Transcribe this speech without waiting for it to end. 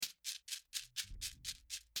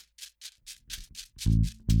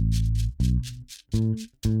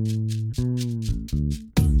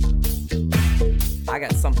I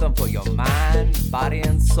got something for your mind, body,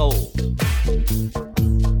 and soul.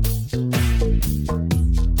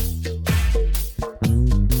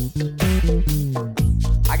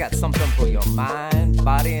 I got something for your mind,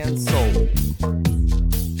 body, and soul.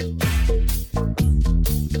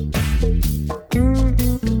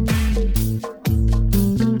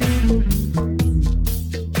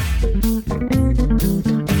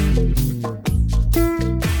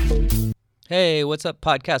 Hey, what's up,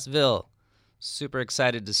 Podcastville? Super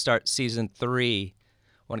excited to start Season 3. I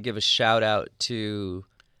want to give a shout out to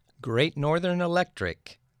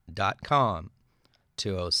GreatNorthernElectric.com,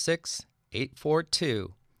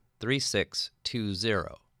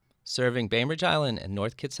 206-842-3620. Serving Bainbridge Island and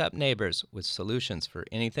North Kitsap neighbors with solutions for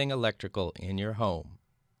anything electrical in your home.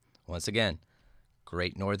 Once again,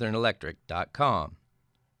 GreatNorthernElectric.com,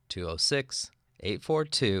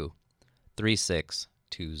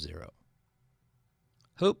 206-842-3620.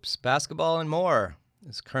 Hoops, basketball, and more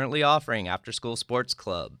is currently offering after-school sports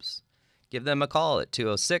clubs. Give them a call at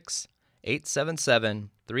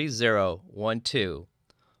 206-877-3012.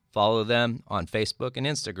 Follow them on Facebook and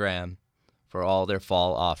Instagram for all their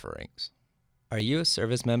fall offerings. Are you a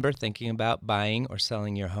service member thinking about buying or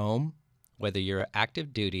selling your home? Whether you're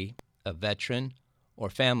active duty, a veteran,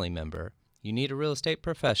 or family member, you need a real estate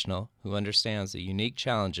professional who understands the unique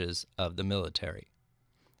challenges of the military.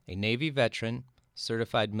 A Navy veteran,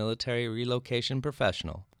 certified military relocation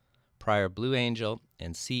professional, prior Blue Angel,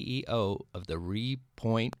 and CEO of the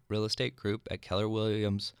RePoint Real Estate Group at Keller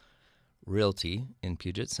Williams Realty in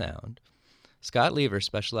Puget Sound, Scott Lever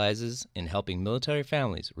specializes in helping military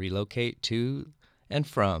families relocate to and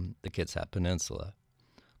from the Kitsap Peninsula.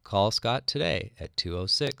 Call Scott today at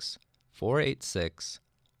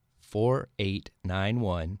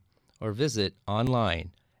 206-486-4891 or visit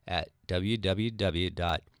online at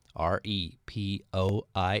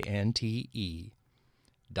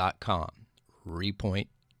www.repointe.com. RePoint.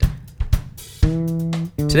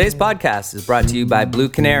 Today's podcast is brought to you by Blue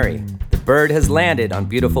Canary. The bird has landed on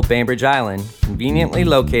beautiful Bainbridge Island, conveniently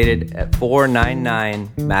located at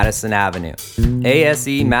 499 Madison Avenue.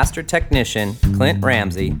 ASE Master Technician Clint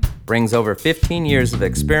Ramsey brings over 15 years of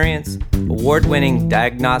experience, award-winning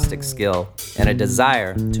diagnostic skill, and a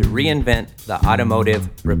desire to reinvent the automotive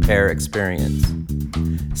repair experience.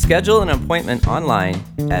 Schedule an appointment online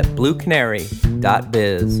at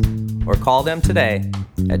bluecanary.biz or call them today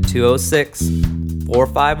at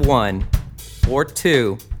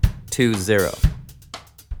 206-451-4220.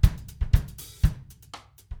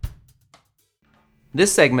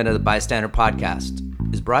 This segment of the Bystander Podcast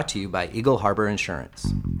is brought to you by Eagle Harbor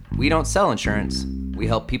Insurance. We don't sell insurance, we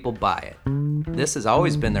help people buy it. This has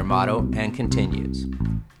always been their motto and continues.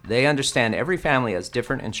 They understand every family has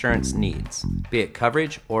different insurance needs, be it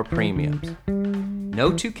coverage or premiums.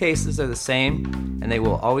 No two cases are the same, and they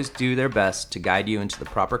will always do their best to guide you into the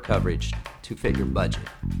proper coverage to fit your budget.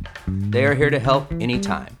 They are here to help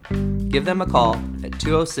anytime. Give them a call at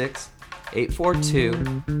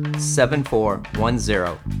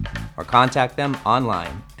 206-842-7410 or contact them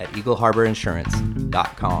online at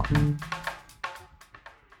eagleharborinsurance.com.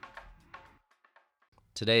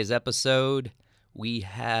 Today's episode, we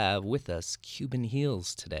have with us Cuban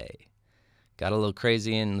Heels today. Got a little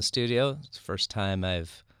crazy in the studio. It's the first time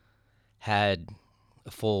I've had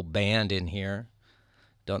a full band in here.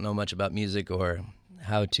 Don't know much about music or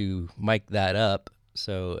how to mic that up.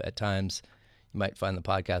 So at times you might find the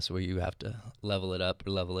podcast where you have to level it up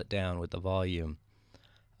or level it down with the volume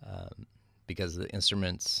because the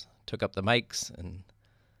instruments took up the mics and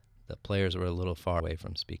the players were a little far away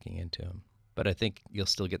from speaking into them. But I think you'll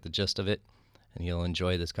still get the gist of it and you'll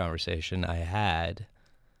enjoy this conversation I had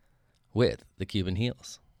with the Cuban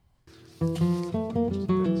Heels.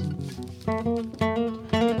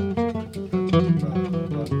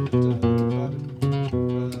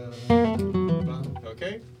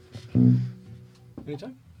 Okay.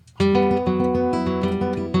 Anytime.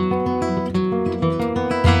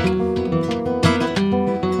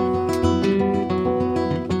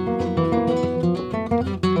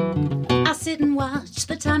 I sit and watch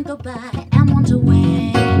the time go by and wonder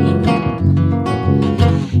when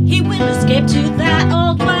he will escape to that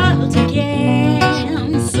old world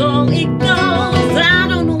again. So it goes, I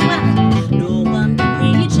don't know why no one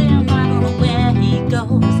can reach him. I don't know where he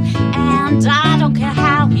goes, and I don't care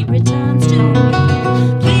how he returns to me.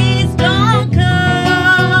 Please don't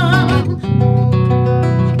come.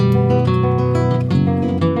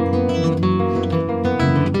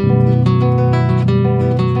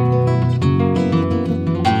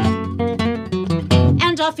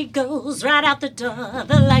 And I off he goes right out the door,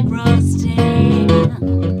 the light grows dim.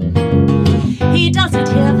 He doesn't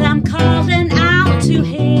hear them calling out to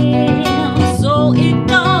him, so it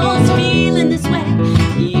goes, feeling this way.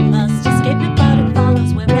 He must escape it, but it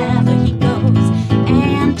follows wherever he goes.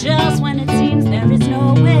 And just when it seems there is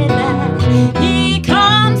no way back, he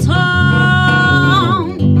comes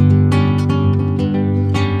home.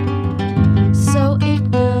 So it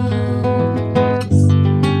goes.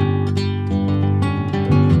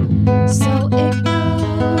 So it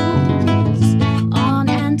goes on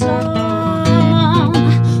and on,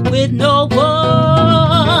 with no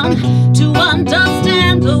one to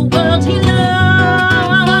understand the world he loves.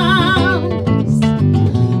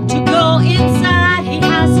 To go inside, he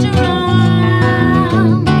has to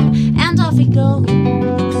run, and off he goes.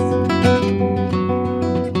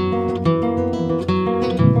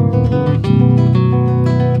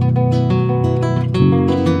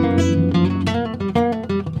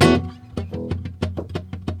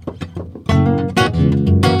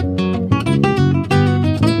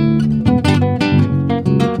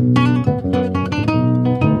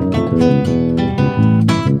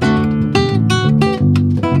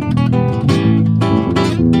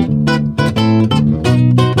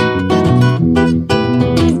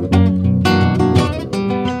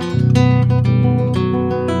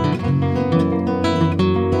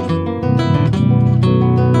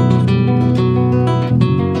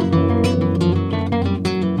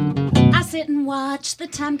 I sit and watch the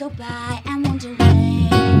time go by and wonder when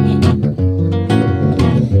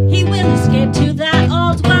he will escape to that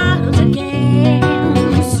old world again.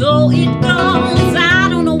 So it goes, I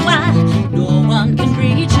don't know why no one can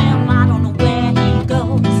reach him. I don't know where he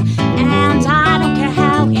goes, and I don't care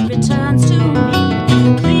how he returns to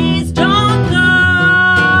me. Please don't go.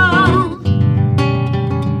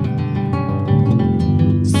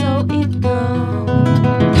 So it goes.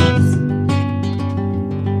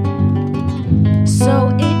 So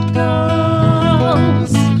it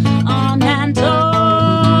goes on and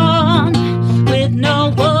on, with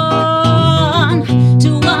no one to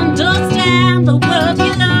understand the world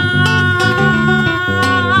he loves.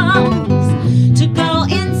 To go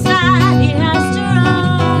inside, he has to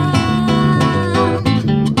run.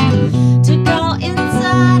 To go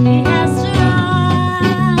inside, he has to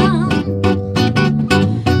run.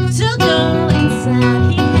 To go inside,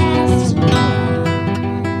 he has to run.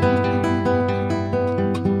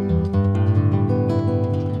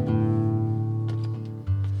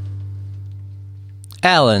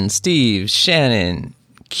 Alan, Steve, Shannon,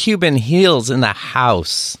 Cuban Heels in the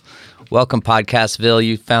house. Welcome, Podcastville.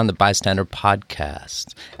 You found the Bystander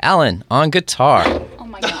Podcast. Alan, on guitar. Oh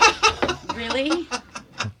my god. Really?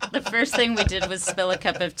 The first thing we did was spill a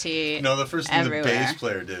cup of tea. No, the first thing everywhere. the bass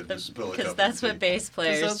player did was spill a cup Because of that's tea. what bass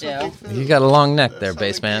players do. You got a long neck there,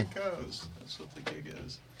 That's bass how the man. gig goes. That's what the gig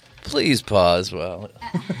is. Please pause. Well,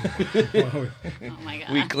 Oh my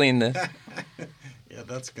god. we clean this. Yeah,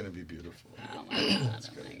 that's going to be beautiful. Oh my god.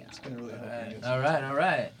 It's going to really help you. All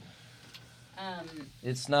right. Um,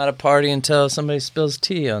 It's not a party until somebody spills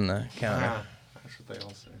tea on the counter. Ah, that's what they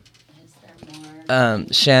all say. is there more?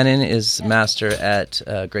 Shannon is master at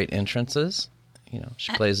great entrances. You know,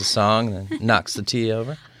 she plays a song and then knocks the tea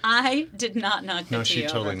over. I did not knock the No, tea she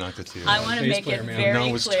over. totally knocked the tea. I over. want to Bass make player, it man. very No,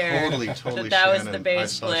 it was clear totally that Shannon. was the I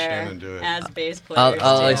bass saw player, Shannon do it. as bass All players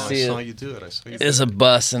I do. see I saw it. you do it. I saw you do There's it. a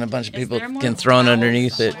bus and a bunch of Is people there more getting thrown towels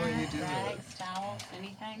underneath it. somewhere? Rags, towels,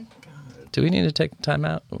 anything? Do we need to take time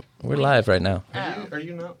out? We're live right now. Are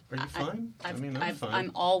you not? Are you fine? I mean, I'm fine.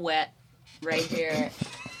 I'm all wet right here.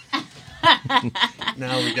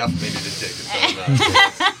 Now we definitely need to take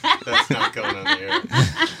it. That's not going on the air.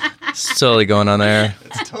 It's totally going on there.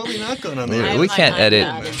 It's totally not going on the Yeah, air. we can't My edit.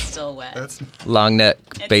 iPad is still wet. That's Long neck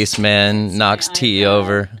bass man it's knocks my tea iPad.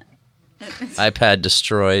 over. iPad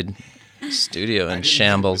destroyed. Studio I in didn't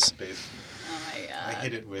shambles. hit it with the bass. Oh my I god.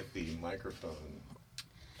 hit it with the microphone.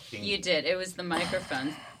 thingy. You did. It was the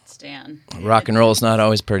microphone stand. Rock and roll's not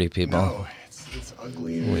always pretty, people. No, it's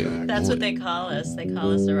ugly. In fact. That's what they call us. They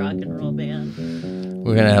call us a rock and roll band.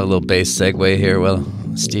 We're gonna have a little bass segue here while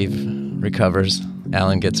Steve recovers.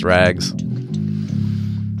 Alan gets rags.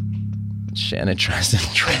 Shannon tries to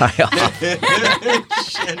dry off.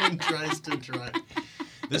 Shannon tries to dry.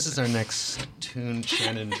 This is our next tune.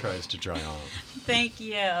 Shannon tries to dry off. Thank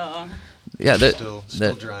you. Yeah,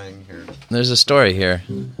 Still drying here. there's a story here.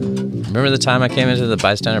 Remember the time I came into the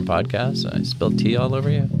Bystander podcast and I spilled tea all over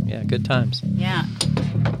you? Yeah, good times. Yeah.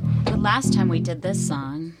 The last time we did this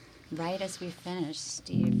song, right as we finished,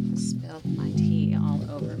 Steve spilled my tea all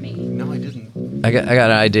over me. No, I didn't. I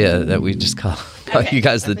got an idea that we just call you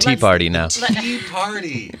guys the Tea Party now. Tea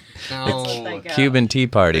Party. No, Cuban Tea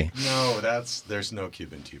Party. no, there's no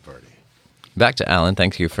Cuban Tea Party. Back to Alan.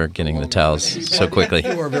 Thank you for getting the towels so quickly.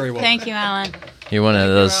 You are very welcome. Thank you, Alan. You're one of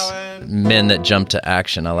those Alan. men that jump to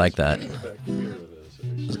action. I like that.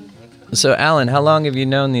 So, Alan, how long have you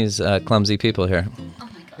known these clumsy people here?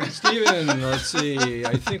 Steven, let's see.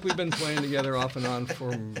 I think we've been playing together off and on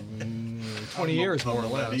for 20 years, more or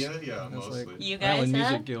less. Yeah, That's mostly. like You guys Island have?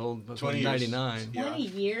 Music Guild was 20 like years. 99. Yeah. 20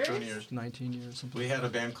 years? 20 years. 19 years. Something We like had a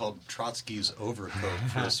band called Trotsky's Overcoat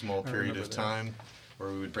for a small period remember of that. time, where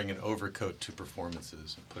we would bring an overcoat to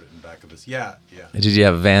performances and put it in the back of us. Yeah. Did you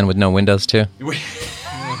have a van with no windows, too? We We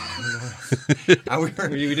didn't have were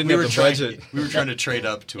the trying, budget. We were trying to trade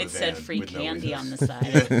up to a It van said free with no candy on windows. the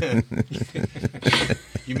side.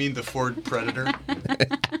 You mean the Ford Predator?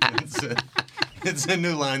 It's a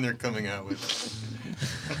new line they're coming out with.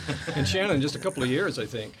 And Shannon, just a couple of years, I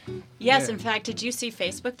think. Yes, Yeah. in fact, did you see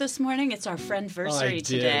Facebook this morning? It's our friendversary I did.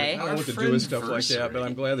 today. I don't know what to do Our with stuff like that, but friendversary.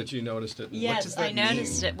 I'm glad that you noticed it. does Yes, I that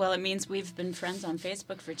noticed mean? it. Well, it means we've been friends on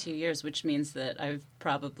Facebook for 2 years, which means that I've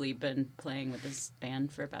probably been playing with this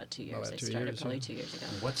band for about 2 years. About I 2 started years, probably yeah. 2 years ago.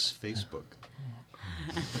 What's Facebook?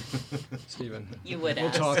 Steven. You would We'll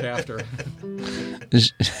ask. talk after. Sh- It's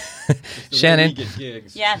the way Shannon, we get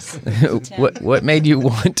gigs. Yes. Tim. what made you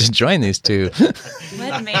want to join these two?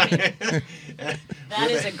 What made me? That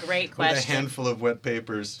is a great With a question. handful of wet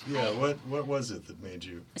papers. Yeah, what was it that made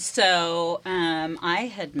you? So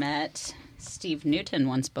I had met Steve Newton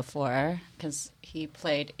once before because he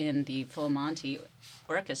played in the Full Monty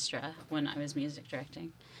Orchestra when I was music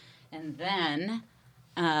directing. And then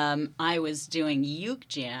I was doing Uke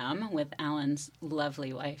Jam with Alan's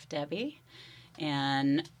lovely wife, Debbie.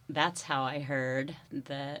 And that's how I heard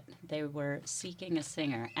that they were seeking a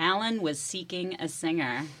singer. Alan was seeking a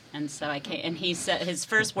singer. And so I came, and he said, his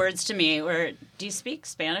first words to me were, "Do you speak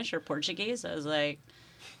Spanish or Portuguese?" I was like,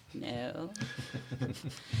 "No."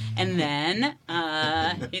 And then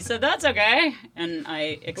he said, "That's okay." And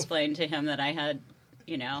I explained to him that I had,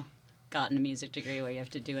 gotten a music degree where you have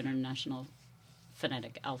to do International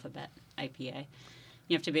Phonetic Alphabet, IPA.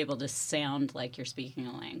 You have to be able to sound like you're speaking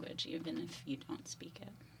a language, even if you don't speak it.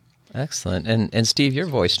 Excellent. And Steve, you're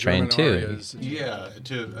voice trained, German too. arias. Yeah,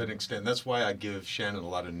 to an extent. That's why I give Shannon a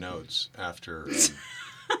lot of notes after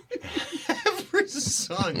every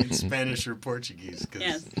song in Spanish or Portuguese.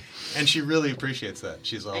 Yes. And she really appreciates that.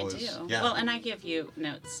 She's I always. do. Yeah. Well, and I give you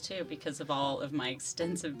notes, too, because of all of my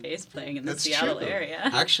extensive bass playing in the That's Seattle true. area.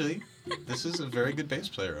 Actually, this is a very good bass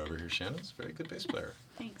player over here, Shannon's a very good bass player.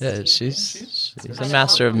 Thanks, Yeah, Steve. she's a quite a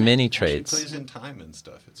master of compliment. many She traits. plays in time and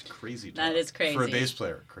stuff. It's crazy talk. That is For a crazy. bass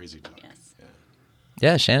player, crazy talk. Yes. Yeah.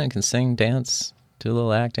 Yeah, Shannon can sing, dance, do a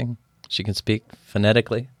little acting. She can speak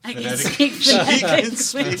phonetically. I can Phonetic- speak She can phonetically.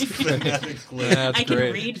 speak phonetically. That's I can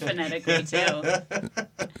great. read phonetically, too.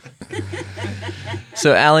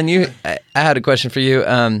 So, Alan, I had a question for you.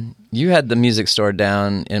 You had the music store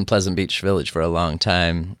down in Pleasant Beach Village for a long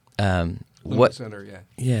time. What? Center, yeah.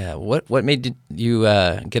 Yeah. What made you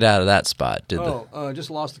get out of that spot? Just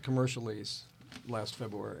lost the commercial lease last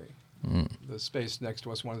February. The space next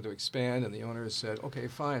to us wanted to expand, and the owners said, "Okay,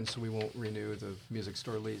 fine, so we won't renew the music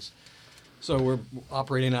store lease." So we're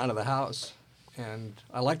operating out of the house, and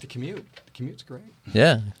I like the commute. The commute's great.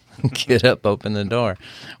 Yeah. Get up, open the door.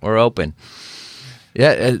 We're open.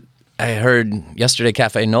 Yeah. I heard yesterday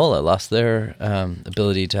Cafe Nola lost their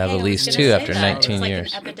ability to have Hey, a I was lease gonna too say after that. 19 it's like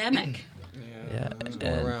years. An epidemic. Yeah, it's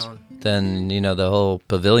going around. then the whole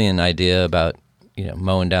pavilion idea about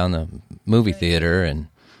mowing down the movie theater and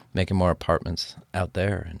making more apartments out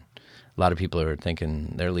there, and a lot of people are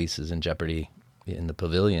thinking their lease is in jeopardy in the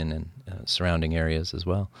pavilion and surrounding areas as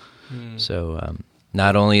well. So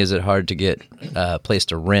not only is it hard to get a place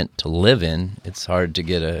to rent to live in, it's hard to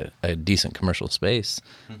get a decent commercial space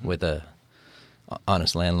with a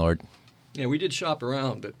honest landlord. Yeah, we did shop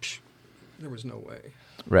around, but there was no way.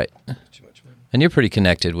 Right. Too much money. And you're pretty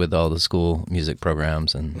connected with all the school music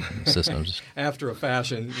programs and systems. After a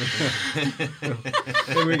fashion.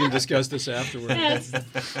 Maybe we can discuss this afterward. That's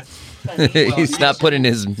funny. He's not putting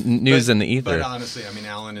his news in the ether. But honestly, I mean,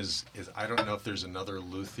 Alan is. I don't know if there's another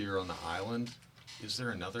luthier on the island. Is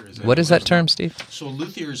there another? What is that term, Steve? So a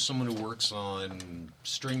luthier is someone who works on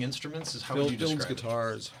string instruments. Is how would you Builds describe it?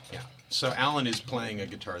 guitars. Yeah. So Alan is playing a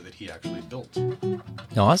guitar that he actually built.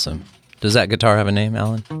 Awesome. Does that guitar have a name,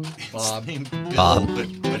 Alan? Bob. It's named Bill, Bob.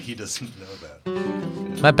 but he doesn't know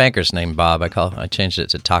that. My banker's named Bob. I changed it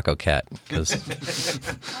to Taco Cat because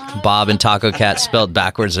Bob and Taco Cat spelled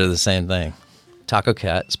backwards are the same thing. Taco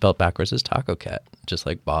Cat spelled backwards is Taco Cat. just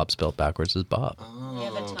like Bob spelled backwards is Bob. We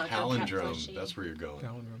have a Oh, taco cat palindrome. plushie. That's where you're going.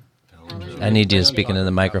 Palindrome. I need you to speak into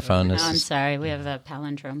the microphone. Oh, This I'm is sorry. We have a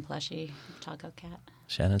palindrome plushie taco cat.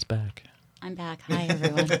 Shannon's back. I'm back. Hi,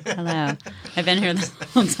 everyone. Hello. I've been here the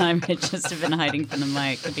whole time. I just have been hiding from the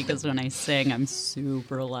mic because when I sing, I'm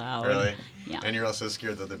super loud. Really? Yeah. And you're also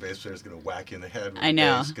scared that the bass player's going to whack you in the head with I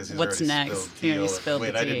know. bass 'cause he's What's already next? spilled He already tea. spilled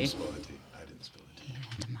Wait, the I tea. didn't spill the tea. I didn't spill the tea.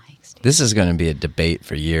 The mic, Steve. This is going to be a debate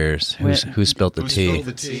for years. Who spilled the Who tea? spilled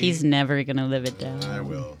the tea? He's never going to live it down. I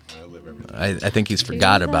will. I live everything. I think he's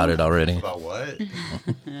forgot about it already. About what?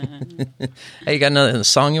 Hey, you got another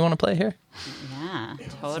song you want to play here? Yeah,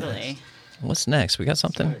 totally. What's next? We got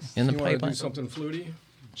something in the You want to do pipeline. something fluty?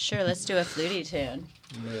 Sure, let's do a flutie tune.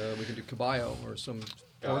 We can do caballo or some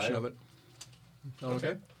portion of it.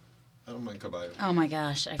 Okay. I don't mind caballo. Oh my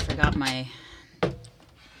gosh, I forgot my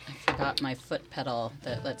foot pedal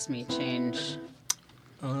that lets me change.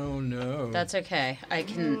 Oh no. That's okay. I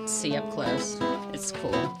can see up close. It's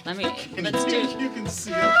cool. Let's do. You can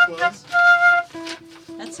see up close.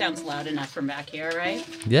 That sounds loud enough from back here, right?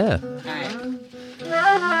 Yeah. All right.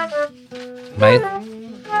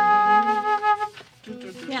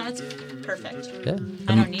 Yeah, that's perfect. Yeah.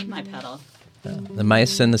 I don't need my pedal. The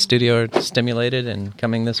mice in the studio are stimulated and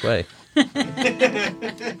coming this way.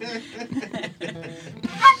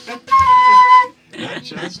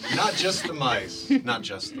 Not just the mice. Not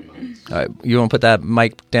just the mice. All right, you want to put that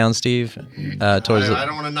mic down, Steve? Towards I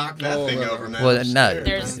don't want to knock that thing over now. Well, I'm no. scared.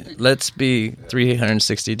 There's Let's be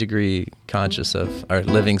 360-degree conscious of our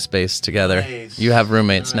living space together. Nice. You have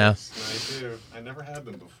roommates now. Nice. I do. I never had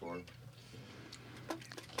them before.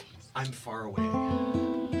 I'm far away.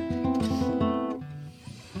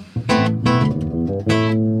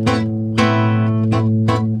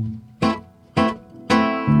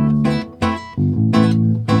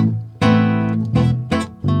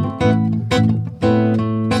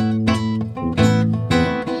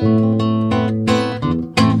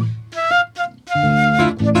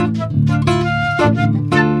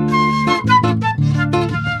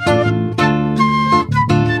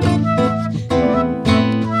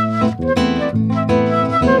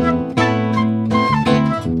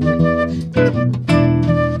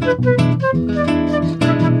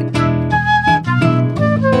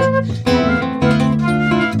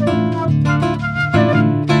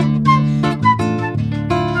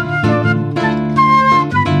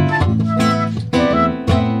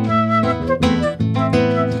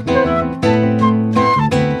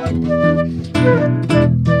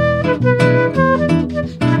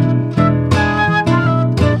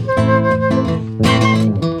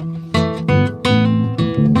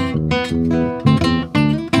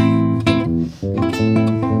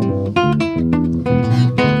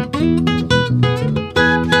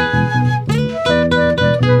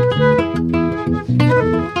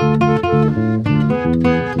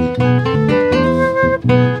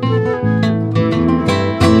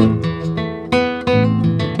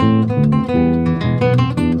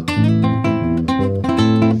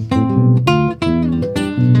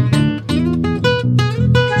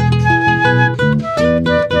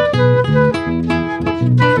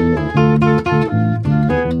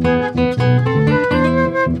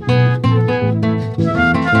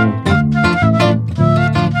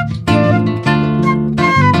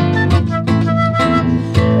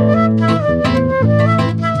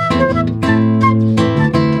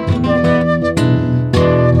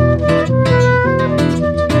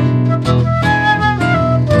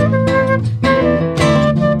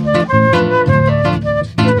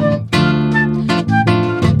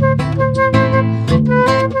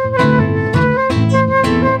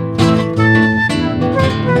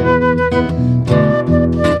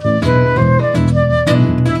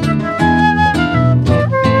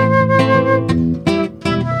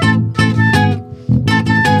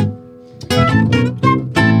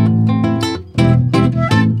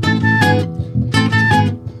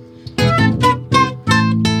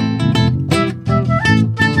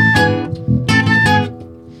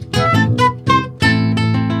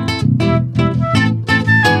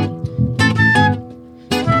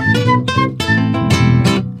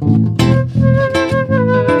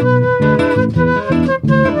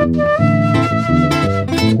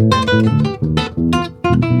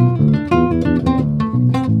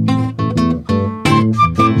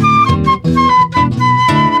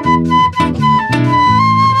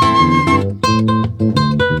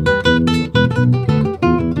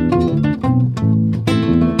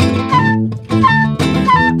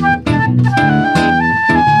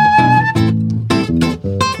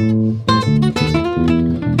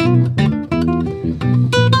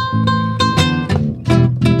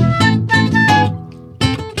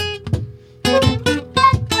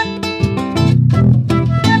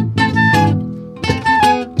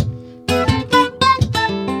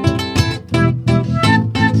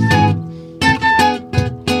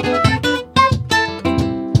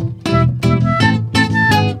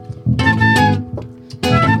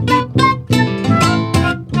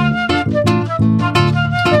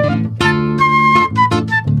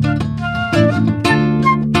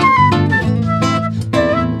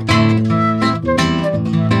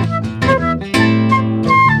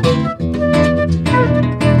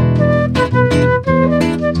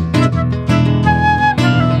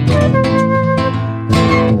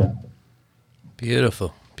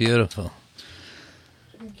 Beautiful, beautiful.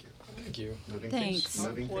 Thank you. Moving Thanks. things,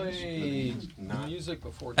 moving Play things. Not music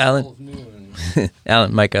before Alan. 12 noon.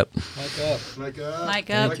 Alan, mic up. Mic up. Mic up. Mic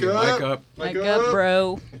up. Thank you. Mic up. Mic up,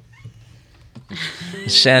 bro.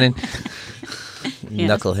 Shannon. Yes.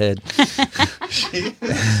 Knucklehead.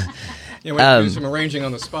 Yeah, we have to do some arranging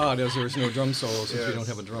on the spot as there's no drum solo since we don't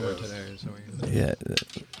have a drummer today. So Yeah,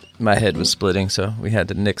 my head was splitting, so we had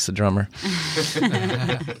to nix the drummer.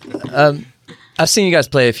 I've seen you guys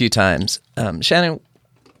play a few times. Shannon,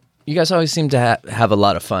 you guys always seem to have a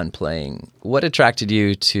lot of fun playing. What attracted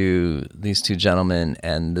you to these two gentlemen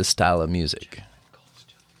and this style of music?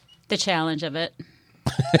 The challenge of it.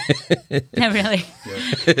 Really.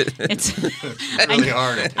 It's Really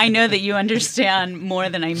hard. I know that you understand more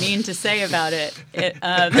than I mean to say about it.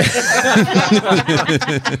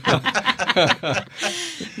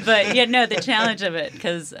 But yeah, no, the challenge of it,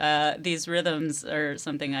 because these rhythms are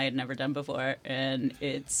something I had never done before, and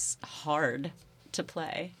it's hard to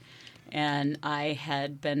play. And I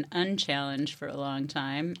had been unchallenged for a long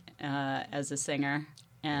time as a singer,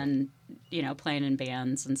 and playing in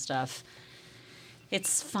bands and stuff.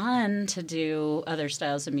 It's fun to do other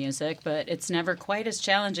styles of music, but it's never quite as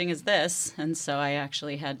challenging as this. And so I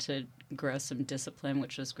actually had to grow some discipline,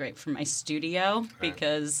 which was great for my studio,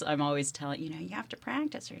 because I'm always telling, you have to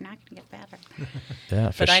practice or you're not going to get better.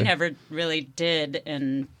 Yeah, But I never really did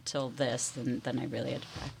until this, and then I really had to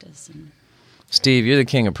practice. And Steve, you're the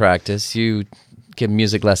king of practice. You give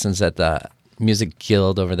music lessons at the Music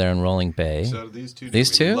Guild over there in Rolling Bay. So these two,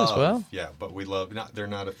 These we two love, as well? Yeah, but we love they're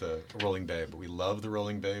not at the Rolling Bay, but we love the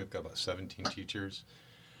Rolling Bay. We've got about 17 teachers.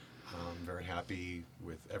 I'm very happy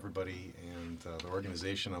with everybody and the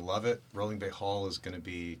organization. I love it. Rolling Bay Hall is going to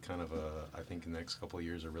be kind of I think in the next couple of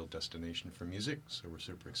years, a real destination for music. So we're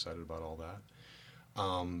super excited about all that.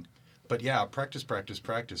 But yeah, practice.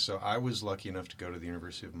 So I was lucky enough to go to the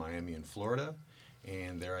University of Miami in Florida,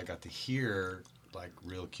 and there I got to hear like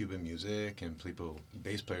real Cuban music and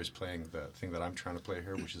bass players playing the thing that I'm trying to play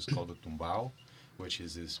here, which is called the tumbao, which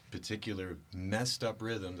is this particular messed up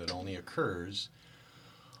rhythm that only occurs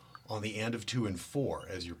on the end of 2 and 4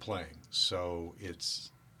 as you're playing. So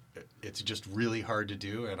it's just really hard to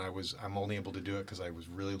do, and I'm only able to do it because I was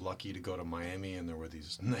really lucky to go to Miami, and there were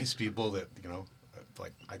these nice people that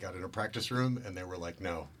like I got in a practice room and they were like,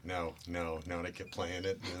 no, and I kept playing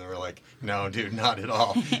it, and they were like, no, dude, not at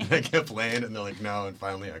all. And I kept playing it, and they're like, no, and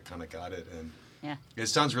finally I kind of got it, and yeah. It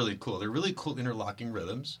sounds really cool. They're really cool interlocking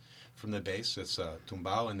rhythms from the bass. It's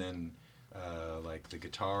tumbao, and then like the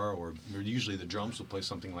guitar or usually the drums will play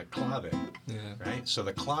something like clave, right? So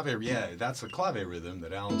the clave, that's the clave rhythm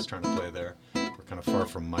that Alan's trying to play there. We're kind of far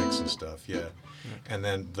from mics and stuff, and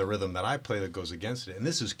then the rhythm that I play that goes against it, and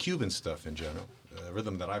this is Cuban stuff in general. The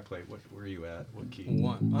rhythm that I play, where are you at? What key?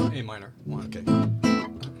 1. A minor. 1. Okay. 1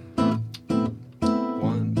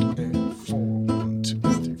 and 4. 1, 2,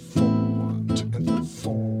 3, 4. 1, 2, and 3,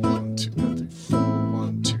 4. 1, 2, and 3, 4.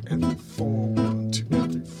 1, 2, and 3, 4. 1, 2,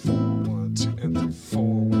 and 3, 4. 1, 2, and 3,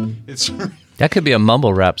 4. It's That could be a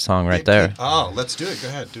mumble rap song right there. Oh, let's do it. Go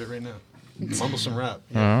ahead, do it right now. Mumble some rap.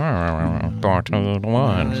 4 to the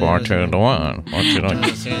 1, 4 to the 1. 4 to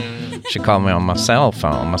the... She called me on my cell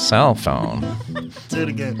phone. Do it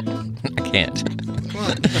again. I can't. Come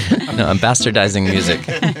on. No, I'm bastardizing music.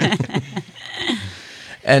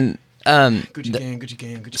 And Gucci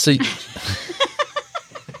gang. so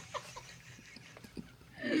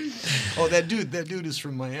Oh, that dude is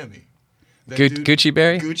from Miami. That Gucci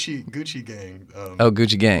Berry? Gucci gang.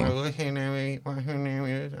 Gucci Gang.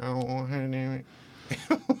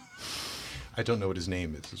 I don't know what his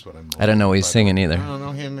name is what I'm... I don't know what he's singing either. I don't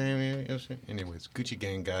know him. Anyways, Gucci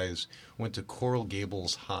Gang guys went to Coral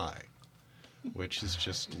Gables High, which is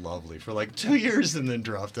just lovely, for like 2 years and then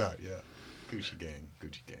dropped out. Yeah, Gucci Gang.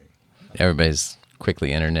 Everybody's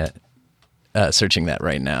quickly internet searching that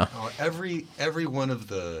right now. Oh, every one of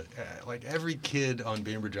the like every kid on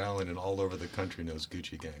Bainbridge Island and all over the country knows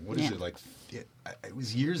Gucci Gang. What is it like? It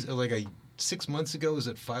was years 6 months ago. It was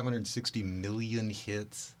at 560 million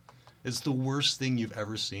hits. It's the worst thing you've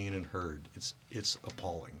ever seen and heard. It's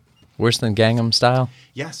appalling. Worse than Gangnam Style?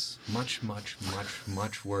 Yes, much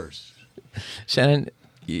worse. Shannon,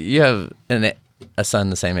 you have a son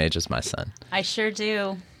the same age as my son. I sure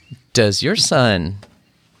do. Does your son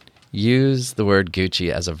use the word Gucci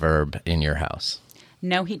as a verb in your house?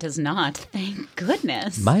 No, he does not. Thank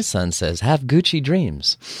goodness. My son says, have Gucci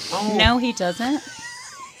dreams. Oh. No, he doesn't.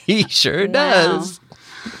 He sure does.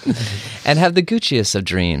 And have the Gucciest of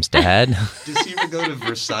dreams, Dad. Does he ever go to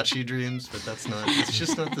Versace dreams? But it's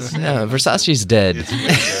just not the same. No, Versace's dead. It's way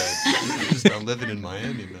dead. just I'm living in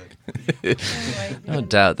Miami, but No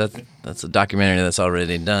doubt. That's a documentary that's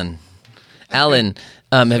already done. Alan,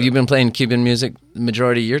 have you been playing Cuban music the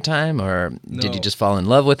majority of your time, or did No. you just fall in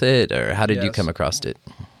love with it, or how did you Yes. come across it?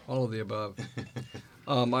 All of the above.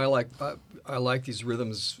 I like these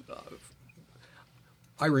rhythms.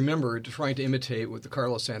 I remember trying to imitate what the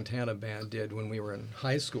Carlos Santana band did when we were in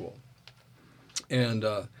high school, and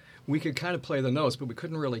we could kind of play the notes, but we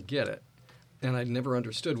couldn't really get it. And I never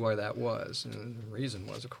understood why that was. And the reason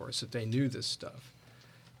was, of course, that they knew this stuff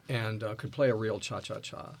and could play a real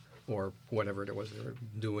cha-cha-cha or whatever it was they were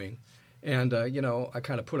doing. And, I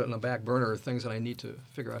kind of put it on the back burner of things that I need to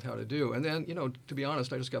figure out how to do. And then, to be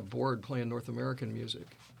honest, I just got bored playing North American music.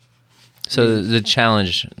 So the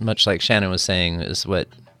challenge, much like Shannon was saying, is what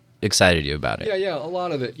excited you about it. Yeah, a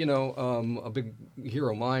lot of it. A big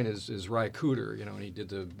hero of mine is Ry Cooder, and he did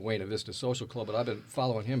the Buena Vista Social Club, but I've been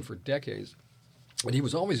following him for decades. And he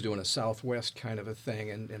was always doing a Southwest kind of a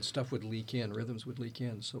thing, and stuff would leak in, rhythms would leak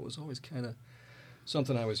in. So it was always kind of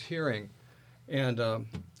something I was hearing. And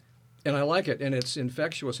I like it, and it's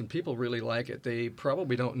infectious, and people really like it. They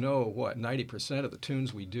probably don't know, 90% of the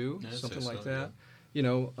tunes we do, something like that.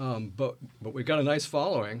 But we've got a nice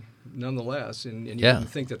following nonetheless, and you Yeah.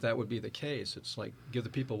 wouldn't think that would be the case. It's like give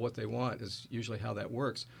the people what they want is usually how that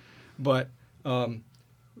works. But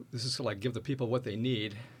this is like give the people what they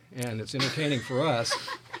need, and it's entertaining for us.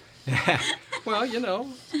 Well,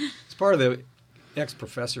 it's part of the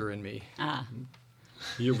ex-professor in me. Ah,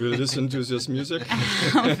 You will listen to this music,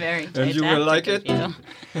 very and you will like it. didactic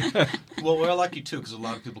of you. well, we're lucky too because a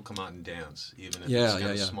lot of people come out and dance, even if it's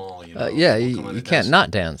kind of small. you people come out you and can't dance.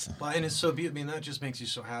 not dance. Well, and it's so beautiful. I mean, that just makes you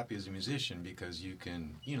so happy as a musician because you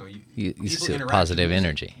can, You people see interact positive with music,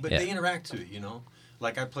 energy. but Yeah. they interact to it.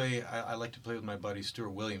 Like I like to play with my buddy Stuart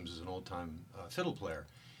Williams, who's an old time fiddle player,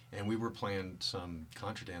 and we were playing some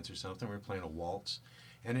contra dance or something. We were playing a waltz.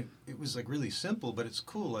 And it was like really simple, but it's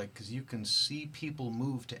cool, like, because you can see people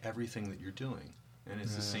move to everything that you're doing. And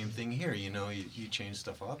it's the same thing here, you change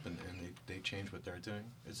stuff up and they change what they're doing.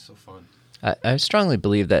 It's so fun. I strongly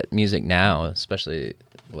believe that music now, especially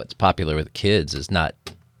what's popular with kids, is not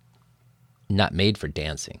made for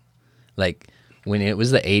dancing. Like when it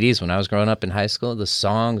was the 80s, when I was growing up in high school, the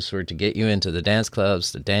songs were to get you into the dance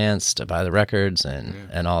clubs, to dance, to buy the records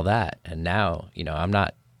and all that. And now, I'm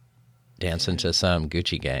not dancing to some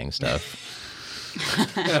Gucci Gang stuff.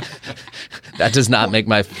 That does not make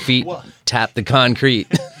my feet tap the concrete.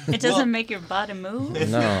 It doesn't make your body move.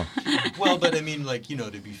 No. Well, but I mean, like,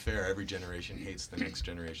 to be fair, every generation hates the next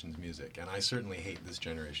generation's music, and I certainly hate this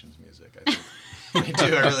generation's music. I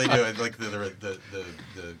do. I really do. Like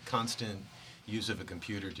the constant use of a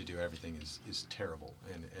computer to do everything is terrible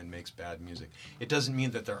and makes bad music. It doesn't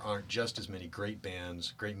mean that there aren't just as many great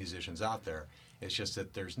bands, great musicians out there. It's just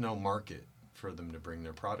that there's no market for them to bring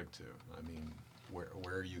their product to. I mean, where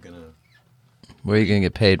are you gonna? Where are you going to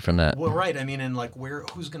get paid from that? Well, right. I mean, and like,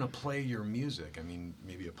 who's going to play your music? I mean,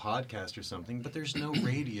 maybe a podcast or something, but there's no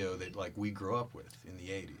radio that like we grew up with in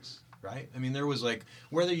the 80s, right? I mean, there was like,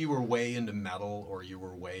 whether you were way into metal or you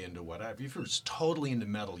were way into whatever, if you were totally into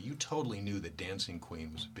metal, you totally knew that Dancing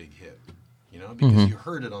Queen was a big hit, because you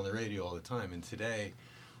heard it on the radio all the time. And today,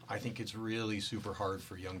 I think it's really super hard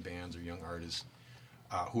for young bands or young artists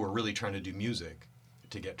who are really trying to do music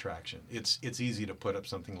to get traction. It's easy to put up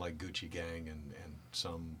something like Gucci Gang and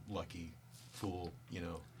some lucky fool,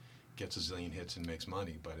 gets a zillion hits and makes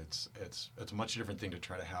money, but it's a much different thing to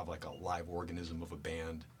try to have like a live organism of a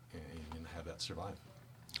band and have that survive.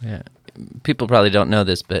 Yeah. People probably don't know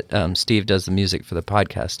this, but Steve does the music for the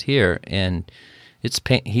podcast here, and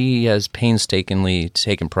he has painstakingly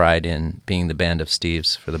taken pride in being the band of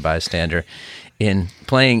Steve's for the bystander, in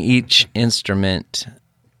playing each instrument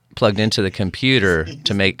plugged into the computer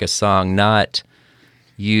to make a song, not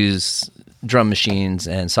use drum machines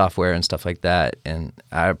and software and stuff like that. And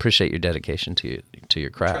I appreciate your dedication to your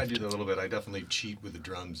craft. I try to do that a little bit. I definitely cheat with the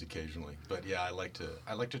drums occasionally, but yeah, I like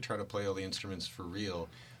to try to play all the instruments for real.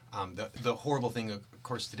 The horrible thing, of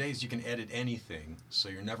course, today is you can edit anything, so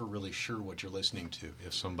you're never really sure what you're listening to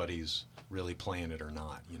if somebody's really playing it or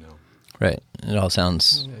not. Right. It all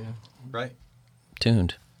sounds Right.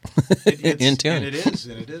 tuned. It's, In tune. and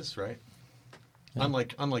it is, right?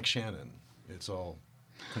 Unlike Shannon, it's all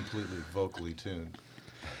completely vocally tuned.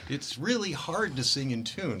 It's really hard to sing in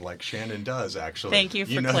tune like Shannon does, actually. Thank you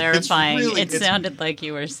for know, clarifying. it's Sounded like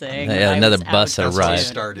you were saying. Yeah, that I another was bus out had of That's how I arrived.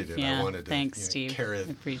 tune. started it. Yeah, I wanted to, thanks, Steve. carrot.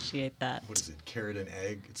 Appreciate that. What is it? Carrot and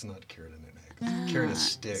egg? It's not carrot and an egg. It's carrot and a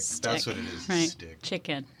stick. That's what it is. Right. Stick.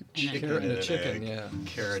 Chicken. Carrot and a an chicken, egg. yeah.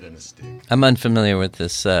 Carrot and a stick. I'm unfamiliar with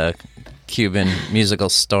this Cuban musical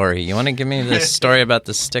story. You want to give me the story about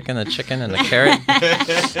the stick and the chicken and the carrot?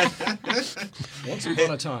 Once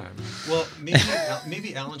upon a time. Well,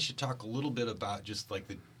 maybe Alan should talk a little bit about just like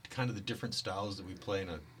the kind of the different styles that we play in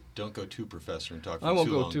a. Don't go too professor and talk for I won't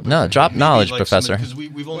too go long. too. No, drop knowledge, Like Professor. Because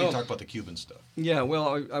we've only Well- talked about the Cuban stuff. Yeah,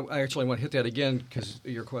 well, I actually want to hit that again because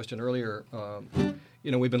your question earlier.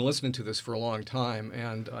 We've been listening to this for a long time,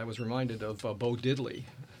 and I was reminded of Bo Diddley.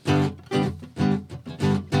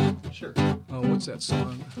 Sure. What's that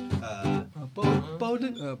song? Bo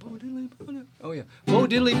Diddley. Oh yeah, Bo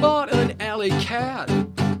Diddley bought an alley cat.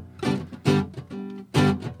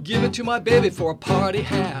 Give it to my baby for a party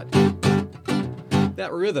hat.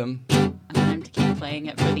 That rhythm I want him to keep playing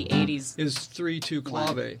it for the 80s. is 3/2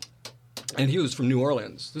 clave, and he was from New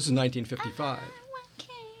Orleans. This is 1955.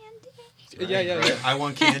 Yeah. I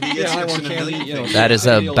want candy. Yeah, It's I it's want in a candy, million you know. things. That is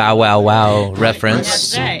a Bow Wow Wow reference.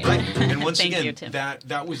 That's right. Right. And once Thank again, you, Tim.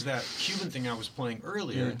 that was that Cuban thing I was playing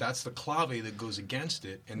earlier. Yeah. That's the clave that goes against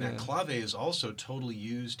it, and that Yeah. clave is also totally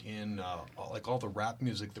used in like all the rap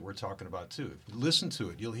music that we're talking about too. If you listen to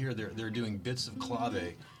it, you'll hear they're doing bits of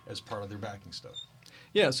clave as part of their backing stuff.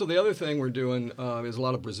 Yeah, so the other thing we're doing is a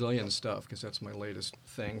lot of Brazilian stuff because that's my latest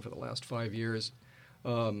thing for the last 5 years.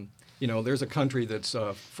 There's a country that's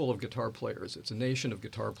full of guitar players. It's a nation of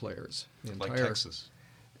guitar players. The Like entire- Texas.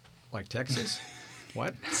 Like Texas?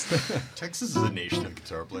 What? Texas is a nation of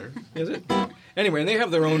guitar players. Is it? Anyway, and they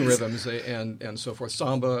have their own rhythms and so forth.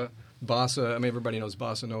 Samba, bossa. I mean, everybody knows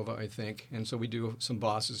bossa nova, I think. And so we do some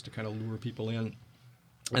bosses to kind of lure people in.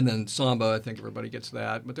 And then samba, I think everybody gets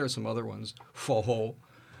that. But there are some other ones. Forró,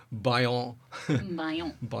 baillon,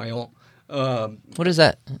 Bayon. baillon. What is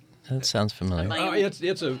that? That sounds familiar.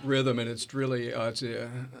 It's a rhythm, and it's really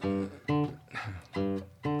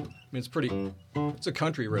it's pretty. It's a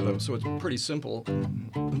country rhythm, so it's pretty simple.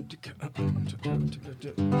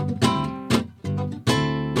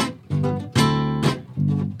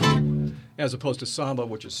 As opposed to samba,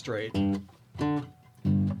 which is straight.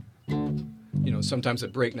 Sometimes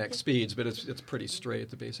at breakneck speeds, but it's pretty straight,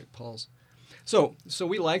 the basic pulse. So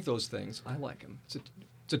we like those things. I like them.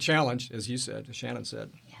 It's a challenge, as you said, as Shannon said.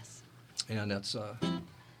 Yes. And that's,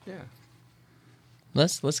 yeah.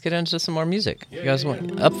 Let's get into some more music. Yeah, You guys yeah,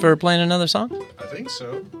 want up for playing another song? I think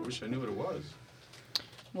so. Wish I knew what it was.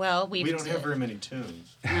 Well, We don't have very many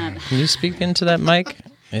tunes. Can you speak into that mic?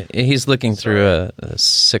 He's looking through a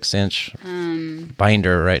 6-inch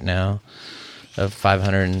binder right now of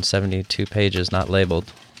 572 pages, not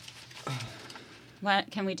labeled. What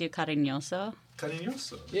can we do? Cariñoso?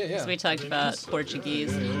 Cariñoso. Yeah. Because we talked about Cariñoso,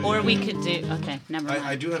 Portuguese. yeah. Or we could do. Okay, never mind.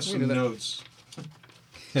 I do have some notes.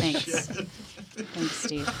 Thanks. Thanks,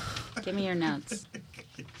 Steve. Give me your notes.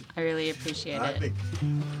 I really appreciate it.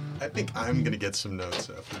 I think I'm gonna get some notes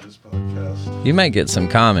after this podcast. You might get some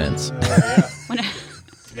comments.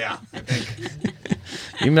 Yeah, I think.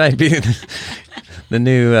 You might be the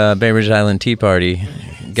new Bainbridge Island Tea Party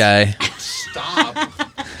guy. Stop.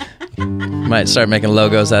 Might start making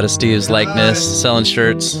logos out of Steve's likeness, selling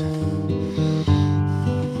shirts.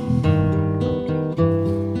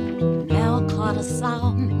 Meu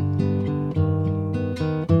coração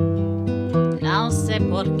não sei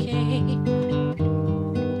porquê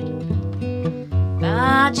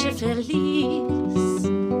bate feliz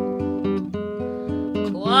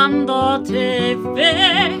quando te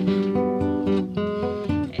vê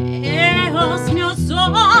e os meus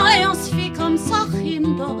olhos ficam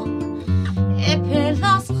sorrindo e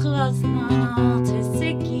pelas ruas não te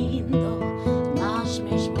seguindo, mas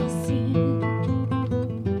mesmo assim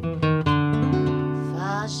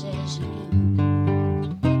fazes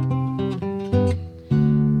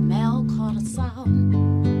meu coração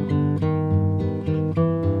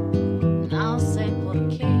não sei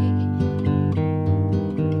porquê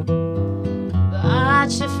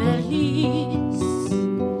bate feliz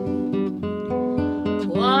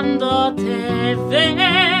quando te vê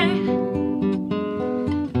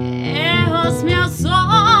e os meus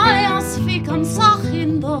olhos ficam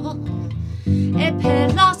sorrindo e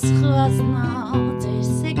pelas ruas não te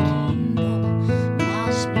seguindo,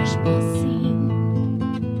 mas mesmo assim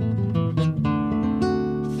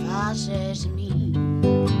fazes de mim.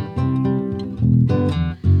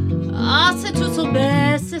 Ah, se tu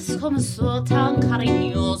soubesses como sou tão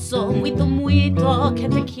carinhoso, muito, muito que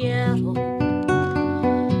te quero.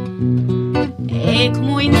 E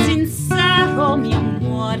como sincero, mi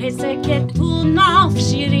amore, sei que tu não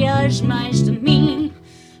fugirías mais de mim.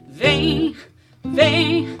 Vem,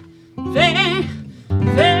 vem, vem,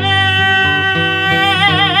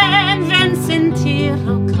 vem, vem sentir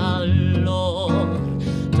o calor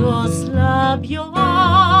dos lábios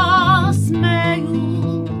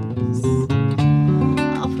meus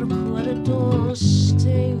à procura dos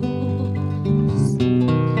teus.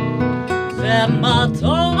 Vem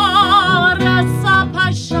matar essa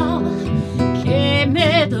paixão que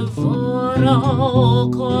me devora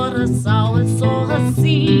o coração. Eu sou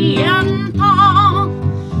assim, então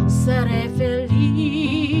serei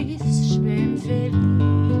feliz, bem feliz.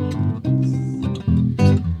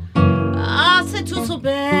 Ah, se tu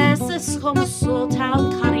soubesses como sou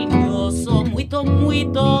tão carinhoso, muito,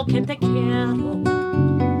 muito que te quero.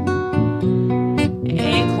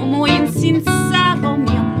 E como insincero,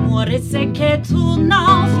 meu amor, sei que tu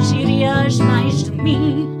não fugirias mais de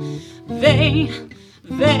mim. Vem,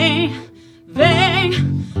 vem, vem,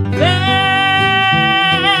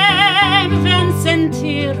 vem, vem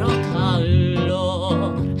sentir o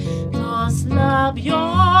calor dos lábios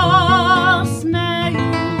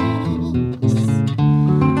meus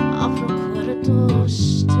à procura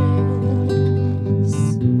dos teus.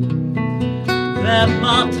 Vem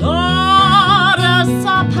matar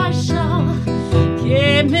essa paixão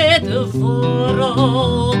que me devora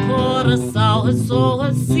o coração. Eu sou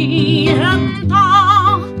assim,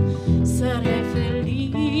 então serei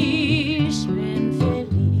feliz, bem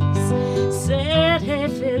feliz. Serei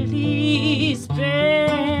feliz,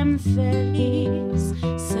 bem feliz.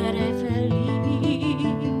 Serei feliz,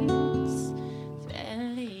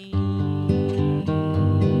 feliz.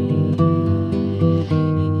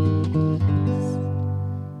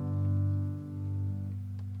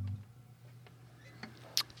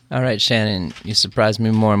 All right, Shannon, you surprise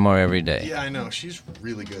me more and more every day. Yeah, I know. She's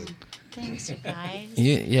really good. Thanks, you guys.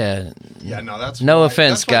 Yeah. Yeah, no, that's No why,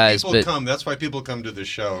 offense, that's why guys, people but- come. That's why people come to the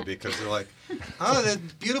show, because they're like, oh, the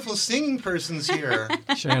beautiful singing person's here.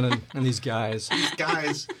 Shannon and these guys. These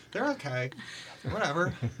guys, they're okay.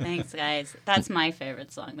 Whatever. Thanks, guys. That's my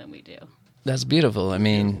favorite song that we do. That's beautiful. I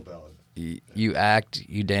mean, Beautiful ballad. you act,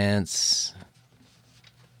 you dance,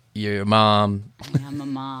 you're a mom, I'm a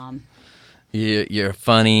mom. you're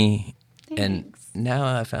funny, and Thanks.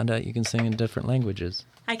 now I found out you can sing in different languages.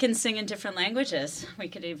 I can sing in different languages. We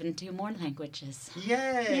could even do more languages.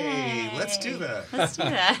 Yay! Let's do that. Let's do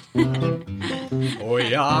that. Oh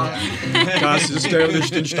ja, das ist der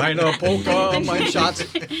Liechtensteiner Polka, mein Schatz.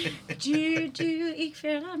 Do ich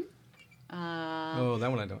will. Oh, that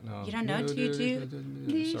one I don't know. You don't know?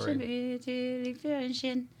 Sorry.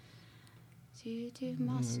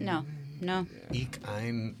 No, no. Ich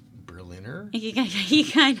ein Berliner? He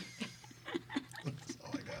kind of. That's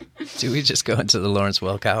all I got. Do we just go into the Lawrence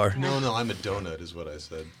Welk hour? No, I'm a donut, is what I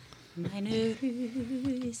said. My nose.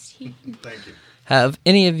 Thank you. Have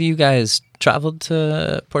any of you guys traveled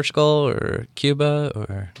to Portugal or Cuba,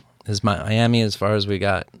 or is Miami as far as we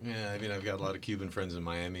got? Yeah, I mean, I've got a lot of Cuban friends in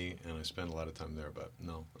Miami, and I spent a lot of time there, but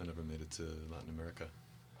no, I never made it to Latin America.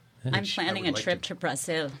 I'm Which planning I a would like trip to. to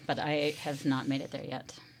Brazil, but I have not made it there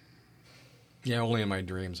yet. Yeah, only in my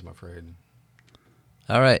dreams, I'm afraid.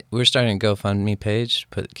 All right, we're starting a GoFundMe page.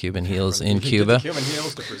 Put Cuban Heels in Get the Cuba. Cuban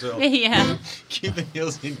Heels to Brazil. Yeah, Cuban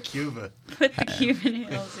Heels in Cuba. put the Cuban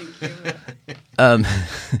Heels in Cuba. Um,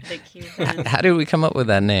 The Cuban. how did we come up with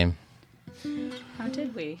that name? How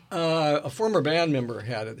did we? A former band member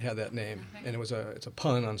had that name, and it's a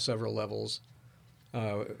pun on several levels.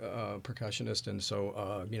 Percussionist, and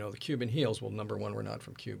so the Cuban Heels. Well, number one, we're not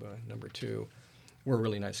from Cuba. Number two, we're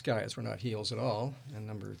really nice guys. We're not heels at all. And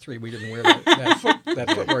number three, we didn't wear that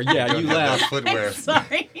footwear. Yeah, Don't you have that laughed. footwear.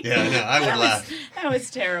 Sorry. Yeah, no, I would laugh. That was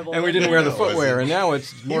terrible. And we didn't wear the No, it wasn't. footwear, and now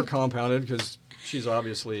it's more compounded because she's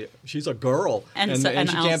a girl, And and so- and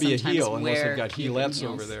she I'll can't be a sometimes heel unless wear they've got Cuban heelettes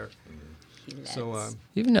heels. over there. So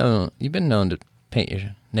You've been known to paint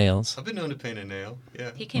your nails. I've been known to paint a nail.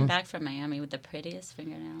 Yeah, He came back from Miami with the prettiest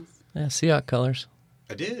fingernails. Yeah, Seahawk colors.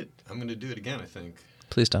 I did. I'm going to do it again, I think.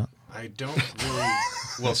 Please don't. I don't really.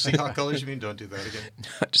 Well, Seahawk colors, you mean? Don't do that again.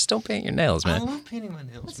 Just don't paint your nails, I man. love painting my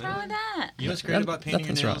nails, What's man. wrong with that? You know what's great about painting your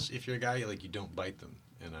Nothing's wrong. nails? If you're a guy, you don't bite them.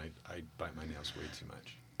 And I bite my nails way too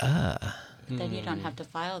much. Then you don't have to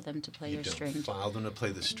file them to play You your don't string. file them to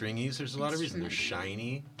play the stringies. There's a lot of reasons. They're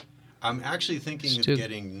shiny. I'm actually thinking of Stu-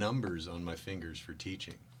 getting numbers on my fingers for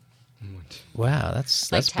teaching. Wow,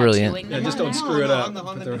 that's Like brilliant. tattooing Yeah, them just on don't it? screw it no, up. on the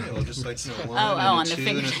But they're- nail, just like one Oh, and on a the 2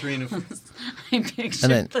 and a fingers. 3 and a 4. I pictured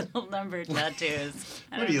And then- little number tattoos.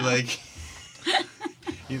 I What don't are you know. like?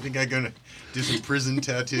 You think I'm gonna Do some prison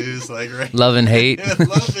tattoos, like, right? Love and hate.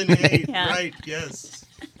 Love and hate, Yeah. right, yes.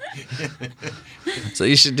 So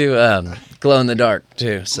you should do glow in the dark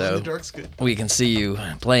too, Glow so in the dark's good. we can see you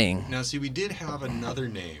playing. Now, see, we did have another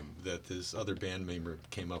name that this other band member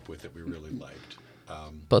came up with that we really liked.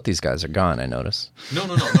 Both these guys are gone, I notice. No,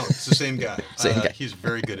 it's the same guy. Same guy. He's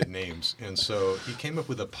very good at names. And so he came up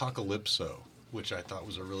with Apocalypso, which I thought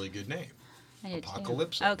was a really good name. I did too.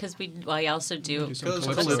 Apocalypso. Oh, because I also do Do some Because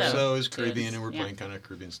Calypso. Calypso is tunes, Caribbean, and we're yeah. playing kind of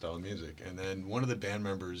Caribbean style music. And then one of the band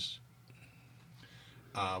members,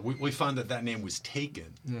 we found that name was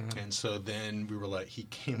taken. And so then we were like, he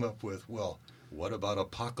came up with, well, what about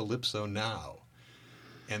Apocalypso now?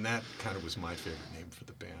 And that kind of was my favorite name for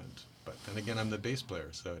the band. But then again, I'm the bass player,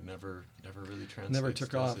 so it never really translates. Never took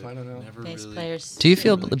does off, it? I don't know. Never bass really. players. Do you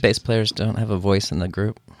feel the bass players don't have a voice in the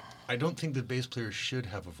group? I don't think the bass player should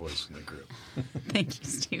have a voice in the group. Thank you,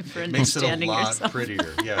 Steve, for It makes it a understanding lot yourself.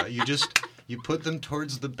 prettier. Yeah, you put them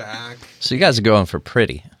towards the back. So you guys are going for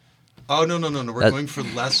pretty. Oh no! We're That- going for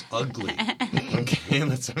less ugly. Okay,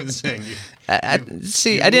 that's what I'm saying.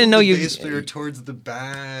 See, You I didn't move know the you. bass player towards the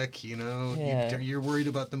back. You know, Yeah. you're worried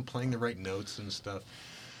about them playing the right notes and stuff.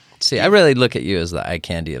 See, I really look at you as the eye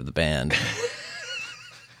candy of the band.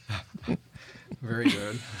 Very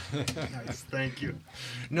good. Nice, thank you.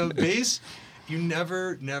 No, bass, you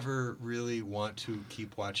never really want to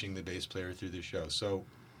keep watching the bass player through the show. So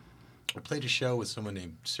I played a show with someone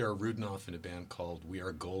named Sarah Rudenoff in a band called We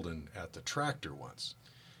Are Golden at the Tractor once.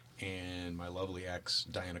 And my lovely ex,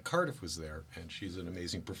 Diana Cardiff, was there, and she's an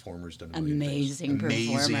amazing performer. Has done a million things.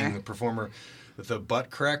 Amazing performer. The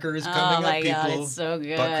Butt Cracker is coming Oh my up, God, people. it's so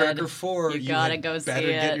good. Butt Cracker 4. You gotta had go see better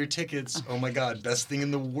get it. your tickets. Oh my God, best thing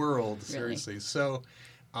in the world. Seriously. So,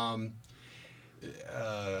 I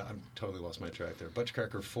totally lost my track there. Butt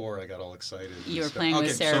Cracker 4, I got all excited. and You were stuff. playing with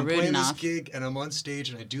okay, Sarah so I'm playing this Rudenoff. gig, and I'm on stage,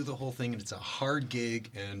 and I do the whole thing, and it's a hard gig,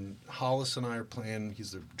 and Hollis and I are playing.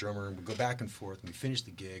 He's the drummer, and we go back and forth, and we finish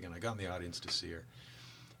the gig, and I got in the audience to see her.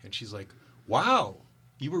 And she's like, wow,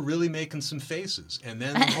 you were really making some faces. And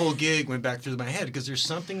then the whole gig went back through my head, because there's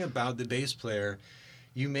something about the bass player.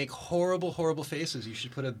 You make horrible, horrible faces. You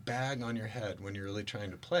should put a bag on your head when you're really trying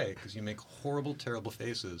to play, because you make horrible, terrible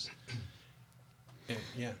faces. And,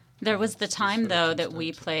 yeah. There was the That's time, what it though, comes that down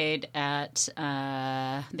we to. played at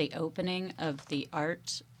the opening of the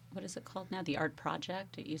art. What is it called now? The Art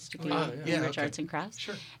Project. It used to be yeah, Rich okay. Arts and Crafts.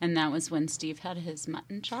 Sure. And that was when Steve had his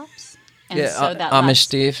mutton chops. And Yeah, so that Amish last,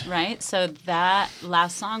 Steve. Right. So that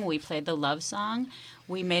last song we played, the love song,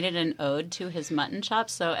 we made it an ode to his mutton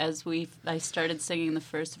chops. So as I started singing the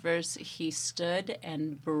first verse, he stood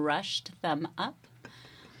and brushed them up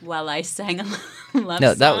while I sang a love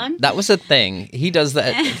No, song. that was a thing. He does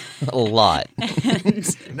that a lot.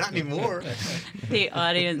 And Not anymore. the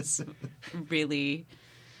audience really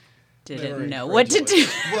They were didn't know what to do.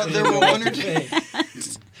 Well, there were one or two.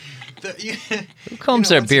 Who combs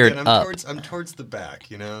their once beard again, up? I'm towards the back,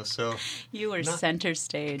 so You were Not- center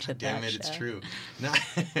stage at damn that it, show. it's true.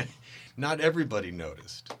 Not everybody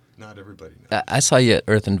noticed. Not everybody noticed. I saw you at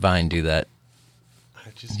Earth and Vine do that. I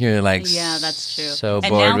just You're like Yeah, that's true. so and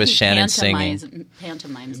bored now with he Shannon singing.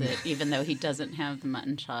 pantomimes it, even though he doesn't have the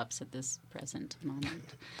mutton chops at this present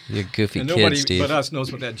moment. You goofy And kid, nobody Steve. but us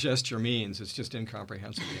knows what that gesture means. It's just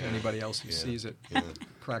incomprehensible. Anybody else who Yeah. sees it Yeah.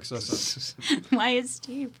 cracks us Why is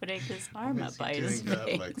Steve putting his arm Why up is by he his doing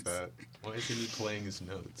face? that like that? Why isn't he playing his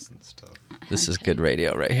notes and stuff? This is good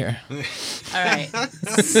radio right here. All right.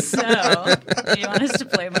 So, do you want us to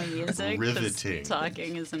play more music? 'Cause Riveting.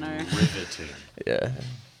 Talking isn't our. Riveting. Yeah.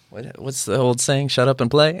 What's the old saying? Shut up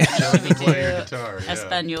and play. Shut up and play your do guitar. Yeah.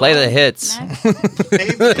 Espanol. Play the hits. next? Play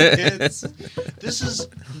the hits. This is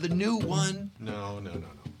the new one. No.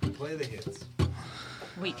 Play the hits.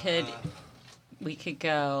 We could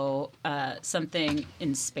go something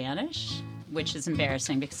in Spanish, which is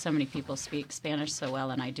embarrassing because so many people speak Spanish so well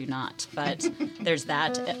and I do not. But there's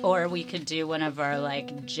that. Or we could do one of our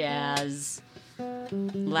like jazz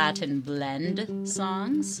Latin blend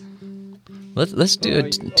songs. Let's do a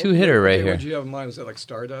two-hitter right Okay, here. What you have in mind? Is that like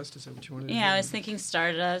Stardust? Is that what you wanted to do? Yeah, I was thinking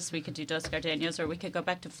Stardust. We could do Dos Gardenias, or we could go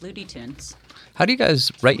back to Flutie Tunes. How do you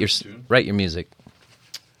guys write your music?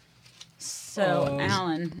 So,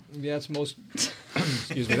 Alan, Yeah, it's most.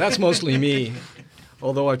 Excuse me. That's mostly me.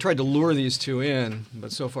 Although I tried to lure these two in,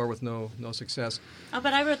 but so far with no success. oh,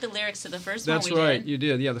 but I wrote the lyrics to the first That's one we right. did. You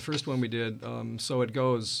did. Yeah, the first one we did. So it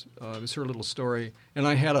goes. It was her little story, and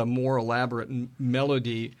I had a more elaborate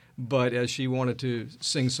melody. But as she wanted to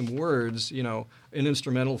sing some words, an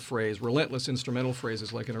instrumental phrase, relentless instrumental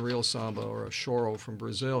phrases like in a real samba or a choro from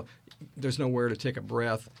Brazil, there's nowhere to take a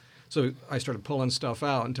breath. So I started pulling stuff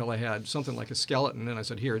out until I had something like a skeleton, and I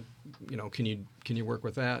said, "Here, can you work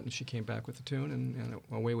with that?" And she came back with the tune, and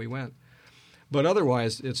away we went. But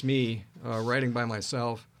otherwise, it's me writing by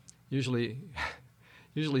myself, usually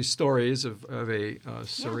stories of a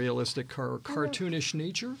surrealistic cartoonish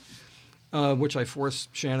nature, which I force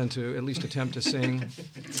Shannon to at least attempt to sing.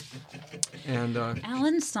 And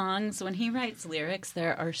Alan's songs, when he writes lyrics,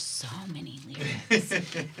 there are so many lyrics.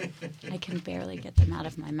 I can barely get them out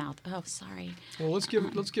of my mouth. Oh, sorry. well, let's give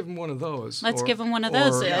him one of those. Let's give him one of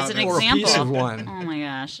those as an or example. a piece of one. Oh my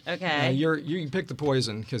gosh. Okay. You pick the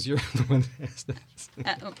poison because you're the one that has this.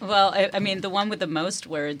 Well, I mean, the one with the most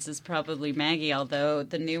words is probably Maggie, although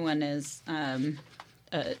the new one is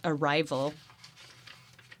a rival.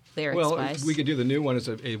 Well, Lyrics-wise. we could do the new one as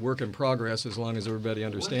a work in progress as long as everybody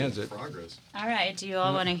understands it. Progress. All right. Do you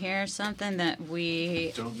all want to hear something that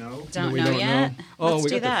we Don't know. don't We know don't yet? know. Oh, Let's we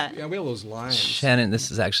do got that. Yeah, we have those lines. Shannon,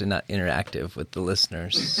 this is actually not interactive with the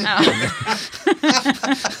listeners. Oh.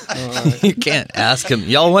 You can't ask them,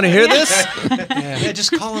 y'all want to hear this? Yeah,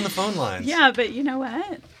 just call on the phone lines. Yeah, but you know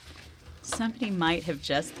what? Somebody might have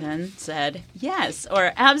just then said yes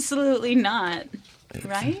or absolutely not,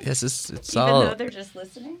 right? Yes, it's Even all though they're just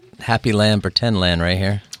listening. happy land, pretend land right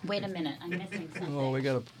here. Wait a minute, I'm missing something. Oh,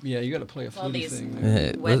 you gotta play a All fluty these thing.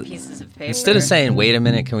 there. wet pieces of paper. Instead of saying, wait a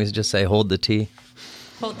minute, can we just say, hold the tea?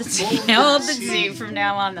 hold the tea, hold the tea. From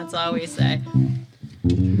now on, that's all we say.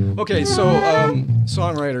 Okay, so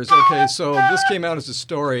songwriters. Okay, so this came out as a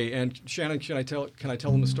story, and Shannon, can I tell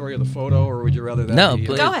them the story of the photo, or would you rather that? No, be,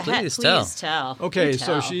 please. Go ahead, please please tell. tell. Okay, Do so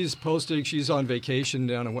tell. she's posting. She's on vacation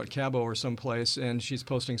down in Cabo or someplace, and she's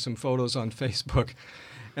posting some photos on Facebook.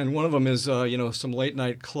 And one of them is, some late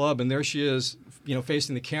night club, and there she is,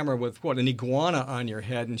 facing the camera with an iguana on your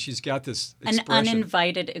head, and she's got this An expression.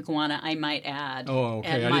 uninvited iguana, I might add. Oh, okay.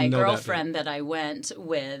 And I my didn't know that. girlfriend that I went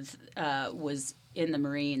with was in the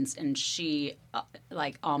Marines, and she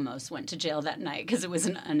almost went to jail that night because it was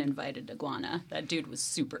an uninvited iguana. That dude was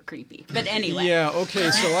super creepy. But anyway. Yeah,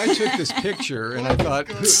 okay, so I took this picture, and I thought,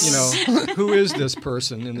 who is this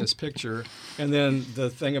person in this picture? And then the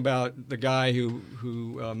thing about the guy who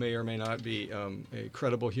may or may not be a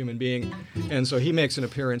credible human being. And so he makes an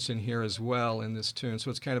appearance in here as well in this tune.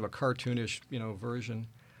 So it's kind of a cartoonish, version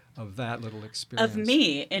of that little experience. Of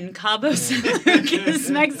me in Cabo San Lucas,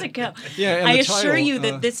 Mexico. Yeah, and I the assure title, you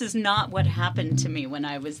that this is not what happened to me when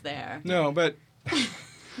I was there. No, but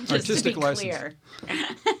Just artistic to be license. clear.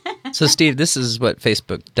 So, Steve, this is what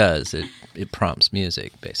Facebook does. It prompts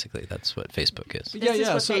music, basically. That's what Facebook is. This is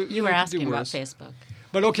what so you were could do asking about worse. Facebook.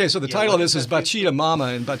 But okay, so the title what of this is is that Bachita Mama,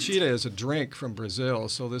 and Bachita is a drink from Brazil.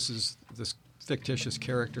 So this is this fictitious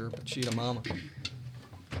character, Bachita Mama.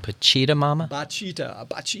 Pachita Mama?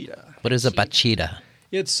 Bachita. What is a bachita?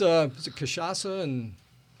 It's cachaça and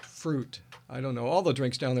fruit. I don't know. All the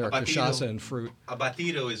drinks down there are Batido. cachaça and fruit. A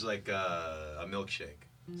batido is like a milkshake,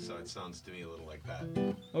 so it sounds to me a little like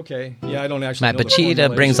that. Okay. Yeah, I don't actually My know the bachita brings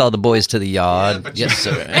formulation. all the boys to the yard. but Yes,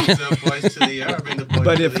 sir. The boys to the yard, bring the boys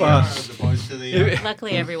But to if, the yard, the boys to the yard.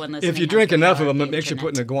 Luckily, everyone listening. If you has drink the enough power of them, the it makes you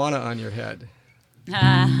put an internet. iguana on your head.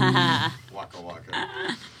 Waka waka.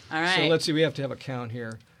 All right. So let's see. We have to have a count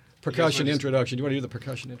here. Percussion just- introduction. Do you want to do the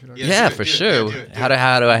percussion introduction? Yeah. Yeah, do it, for do it, sure. do it, do How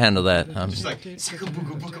it. do I handle that? Just like saka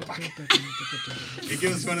booga booga baka. You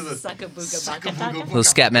give us one of those. Sucka booga Saka baka booga taka. booga.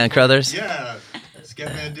 Those Scatman Crothers? Yeah.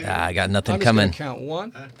 Scatman dude. I got nothing I'm just coming. going to count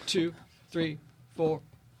 1, 2, 3, 4.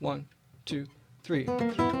 1, 2, 3. Oh,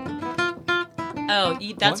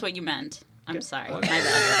 that's One. what you meant. I'm sorry. One. My bad.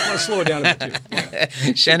 I want to slow it down a bit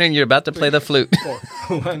too. Shannon, you're about to play the flute. 4.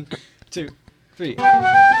 1, 2, 3.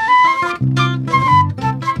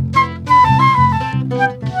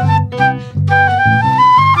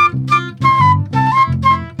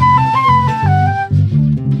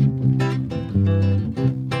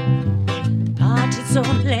 Party's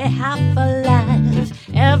only half alive.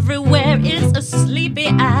 Everywhere is a sleepy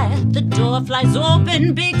eye. The door flies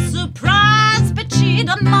open, big surprise.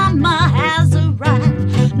 Bachita Mama has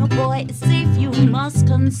arrived. No boy is safe, you must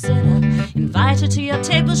consider. Invite her to your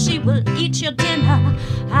table, she will eat your dinner.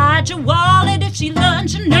 Hide your wallet if she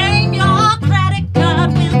learns your name. Your credit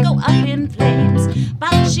card will go up in flames.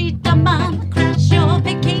 Bachita Mama, crash your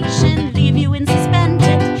vacation, leave you in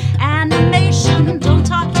suspended animation. Don't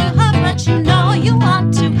talk to her, but you know you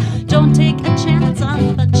want to. Don't take a chance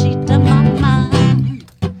on Bachita Mama.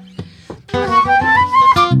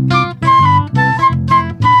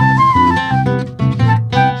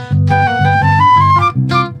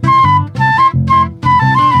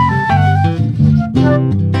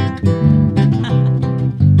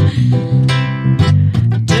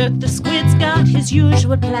 Dirk the Squid's got his his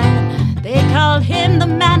usual plan. They call him the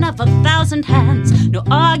man of 1,000 hands. No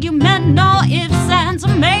argument, no ifs, ands,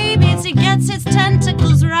 or maybes. He gets his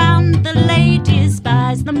tentacles round the ladies,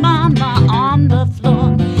 buys the mama on the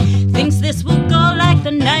floor. Thinks this will go like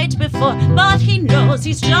the night before, but he knows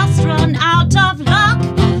he's just run out of luck.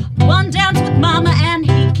 One dance with mama and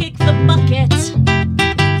he kicked the bucket.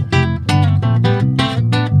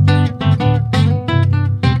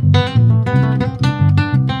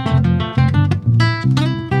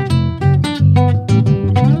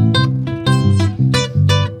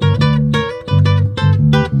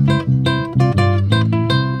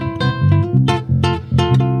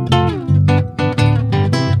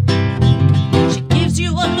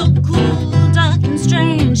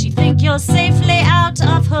 You're safely out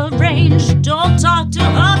of her range. Don't talk to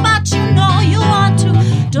her, but you know you want to.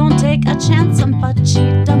 Don't take a chance on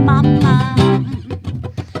Bachita Mama.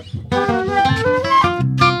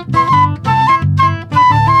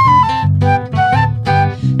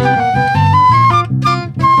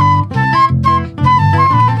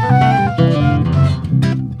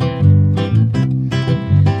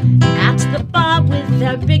 At the bar with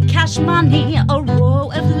their big cash money, a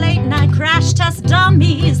row of late-night crash test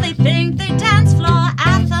dummies. They think they dance floor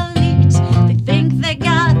athletes. They think they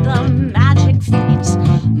got the magic feet.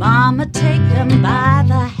 Mama, take them by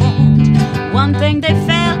the hand. One thing they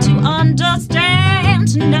fail to understand: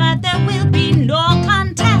 tonight there will be no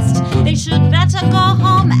contest. They should better go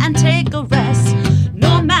home and take a rest.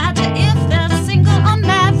 No matter if they're single or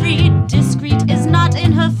married, discreet is not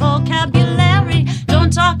in her vocabulary.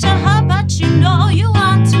 Don't talk to her, but you know you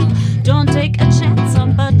want to. Don't take a chance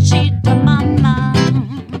on Bachita Mama.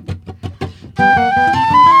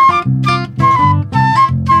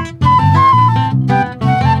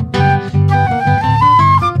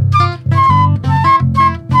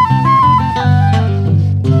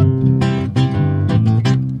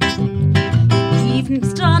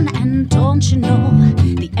 Evening's done, and don't you know,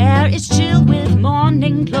 the air is chill with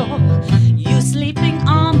morning glow. You sleeping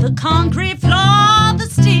on the concrete floor, the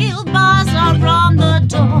steel bars are on the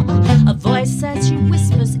door. A voice says, she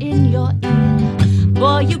whispers in your ear,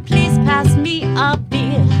 boy, you please pass me a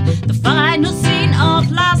beer. The final scene of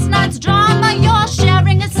last night's drama, you're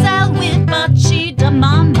sharing a cell with Bachita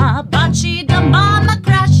Mama. Bachita Mama,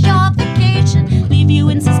 crash your vacation, leave you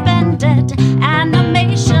in suspended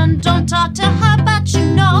animation. Don't talk to her, but you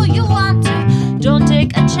know you want to. Don't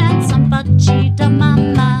take a chance on Bachita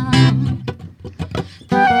Mama.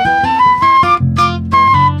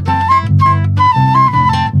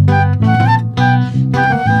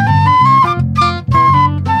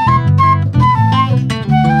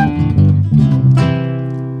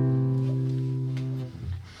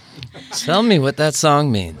 Tell me what that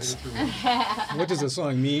song means. What does the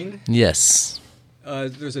song mean? Yes.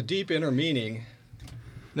 There's a deep inner meaning.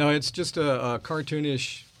 No, it's just a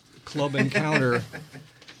cartoonish club encounter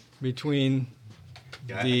between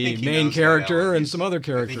the main character and some other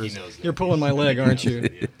characters. You're pulling my leg, aren't you?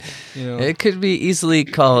 You know. It could be easily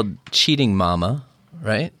called Cheating Mama,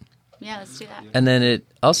 right? Yeah, let's do that. And then it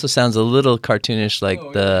also sounds a little cartoonish like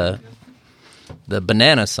the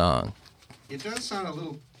Banana song. It does sound a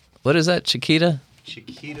little What is that, Chiquita?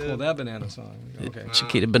 Chiquita. Well, that banana song. Okay.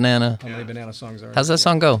 Chiquita Banana. How many banana songs are there? How's that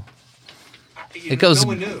song go? It goes. No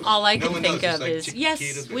one knows. All I No can one think knows. of It's is, like yes,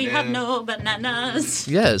 Chiquita we have banana. no bananas.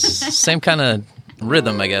 Yes, same kind of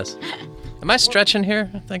rhythm, I guess. Am I stretching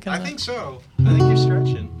here? I think so. I think you're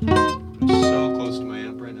stretching. I'm so close to my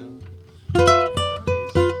amp right now.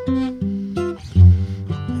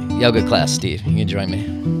 Yoga class, Steve. You can join me.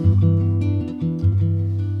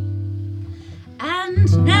 And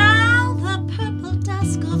now the purple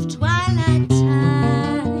dusk of twilight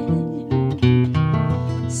time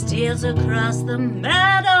steals across the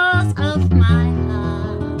meadows of my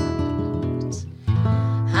heart.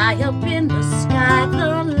 High up in the sky,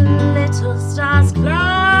 the little stars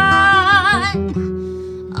climb,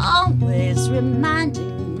 always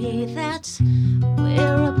reminding me that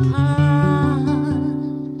we're apart.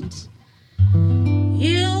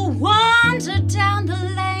 You wander down the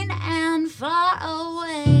lane and far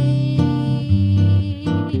away,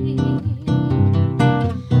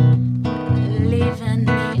 leaving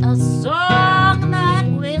me a song that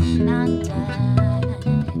will not die.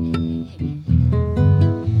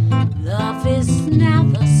 Love is now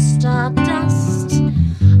the stardust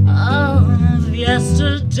of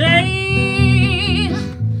yesterday,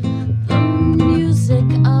 the music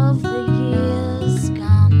of the years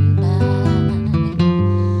gone by.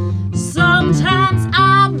 Sometimes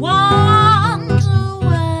I wonder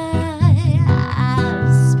why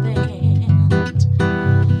I've spent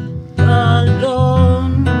the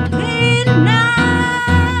lonely night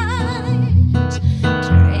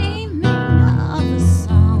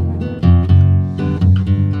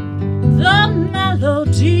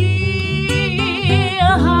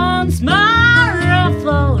it's my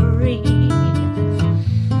revelry,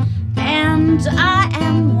 and I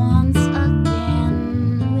am once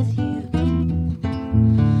again with you.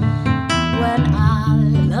 When our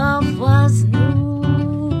love was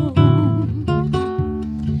new,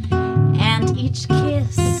 and each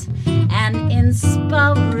kiss an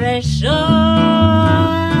inspiration.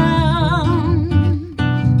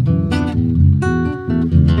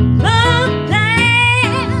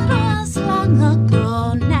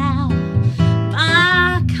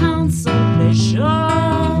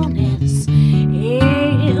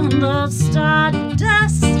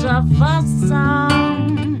 Of a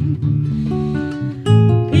song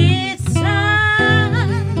beside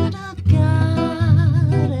a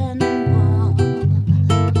garden wall,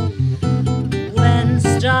 when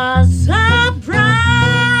stars are bright,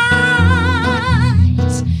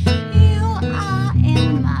 you are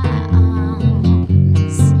in my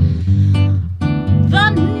arms. The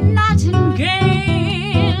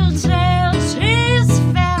nightingale tells his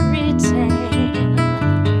fairy tale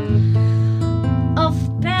of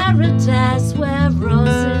paradise where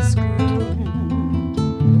roses grow,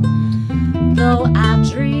 though I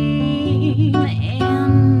dream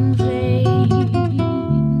in vain.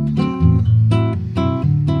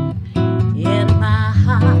 In my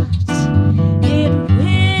heart it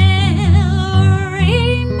will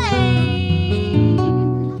remain,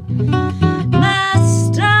 my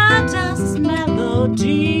stardust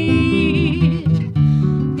melody,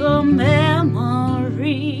 the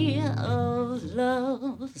memory of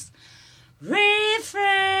love's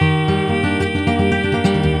refrain.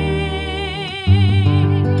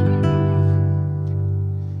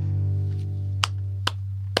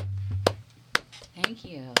 Thank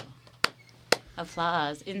you.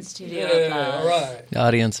 Applause, in studio applause. all right.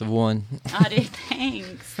 Audience of one. Audio,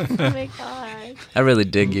 thanks. Oh my god. I really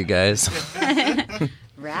dig you guys.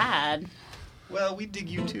 Rad. Well, we dig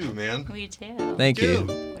you too, man. We too. Thank you.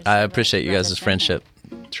 do. I appreciate you guys' friendship,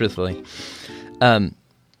 truthfully.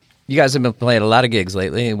 You guys have been playing a lot of gigs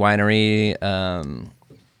lately. Winery,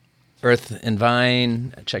 Earth and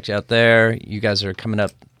Vine. I checked you out there. You guys are coming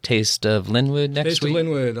up Taste of Linwood next Taste week of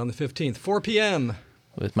Linwood on the 15th, 4 p.m.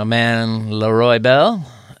 with my man Leroy Bell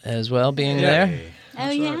as well being there. Hey, Oh,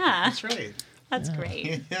 that's yeah. right. That's right. That's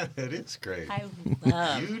great. Yeah, it is great. I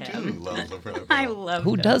love You him. do love LeBron. I love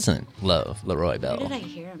Who him. doesn't love Leroy Where Bell? did I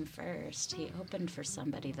hear him first? He opened for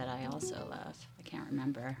somebody that I also love. I can't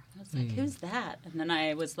remember. I was like, who's that? And then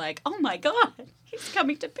I was like, oh my God, he's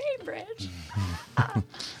coming to Bainbridge.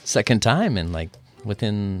 Second time in like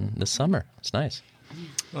within the summer. It's nice.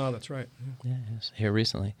 Oh, that's right. Yeah, he was here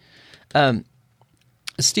recently.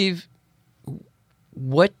 Steve,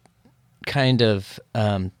 what kind of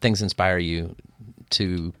things inspire you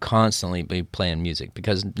to constantly be playing music?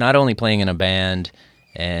 Because not only playing in a band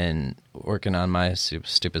and working on my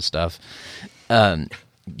stupid stuff,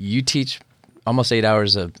 you teach almost 8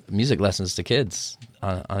 hours of music lessons to kids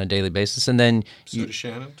on a daily basis, and then So does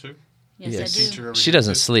Shannon too. Yes, Yes. I Teacher do. over she here,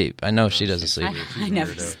 doesn't too? sleep. I know she doesn't sleep. I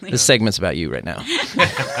never weirdo. sleep. This segment's about you right now.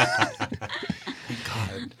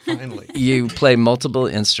 God, finally. You play multiple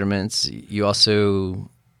instruments. You also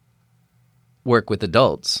work with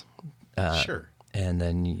adults. Sure. And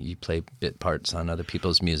then you play bit parts on other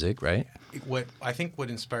people's music, right? What I think what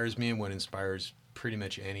inspires me and what inspires pretty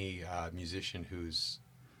much any musician who's,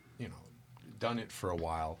 done it for a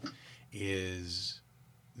while, is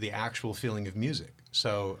the actual feeling of music.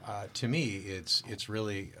 So to me, it's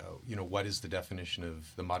really what is the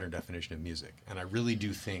modern definition of music? And I really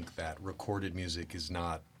do think that recorded music is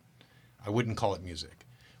not. I wouldn't call it music.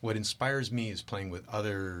 What inspires me is playing with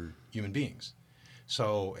other human beings.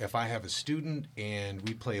 So if I have a student and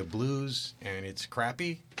we play a blues and it's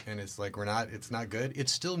crappy and it's like it's not good,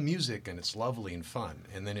 it's still music and it's lovely and fun.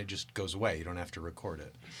 And then it just goes away. You don't have to record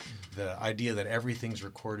it. The idea that everything's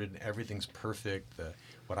recorded and everything's perfect,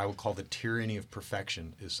 what I would call the tyranny of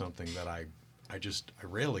perfection, is something that I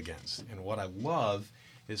rail against. And what I love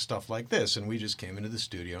is stuff like this. And we just came into the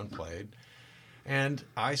studio and played. And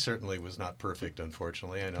I certainly was not perfect,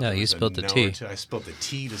 unfortunately. I know No, there you was a spilled the note. tea. I spilled the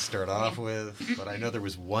tea to start off with, but I know there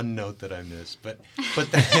was one note that I missed. But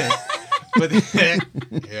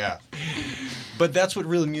yeah. But that's what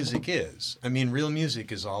real music is. I mean, real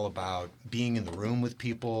music is all about being in the room with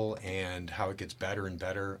people and how it gets better and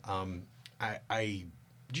better.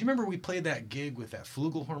 Do you remember we played that gig with that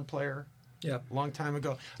flugelhorn player? Yeah. A long time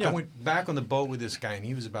ago. Yeah. I went back on the boat with this guy, and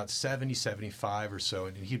he was about 70, 75 or so,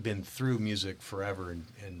 and he'd been through music forever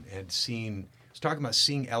and had seen, he was talking about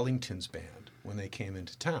seeing Ellington's band when they came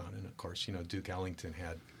into town. And, of course, Duke Ellington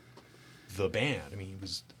had the band. I mean, he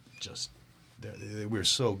was just we were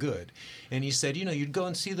so good. And he said, you'd go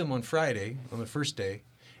and see them on Friday, on the first day,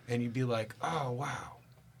 and you'd be like, oh, wow,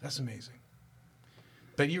 that's amazing.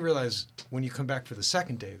 But you realize when you come back for the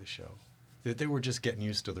second day of the show that they were just getting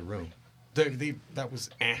used to the room. That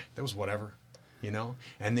was whatever,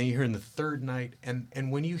 And then you hear in the third night,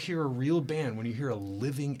 and when you hear a real band, when you hear a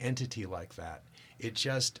living entity like that,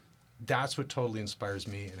 that's what totally inspires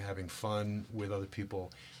me, and having fun with other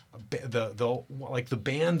people. The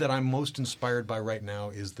band that I'm most inspired by right now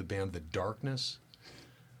is the band The Darkness.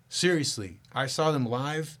 Seriously, I saw them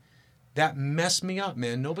live. That messed me up,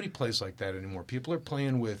 man. Nobody plays like that anymore. People are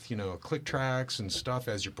playing with, click tracks and stuff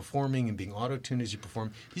as you're performing and being auto-tuned as you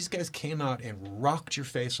perform. These guys came out and rocked your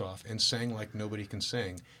face off and sang like nobody can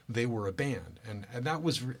sing. They were a band. And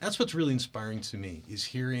that's what's really inspiring to me, is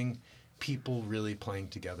hearing people really playing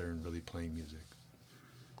together and really playing music.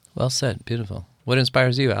 Well said. Beautiful. What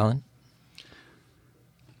inspires you, Alan?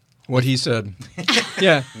 What he said.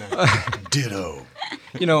 Yeah. Ditto.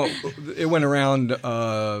 It went around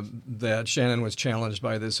that Shannon was challenged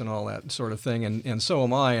by this and all that sort of thing, and so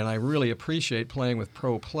am I, and I really appreciate playing with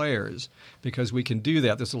pro players because we can do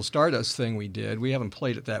that. This little Stardust thing we did, we haven't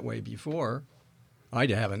played it that way before. I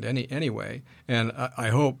haven't anyway, and I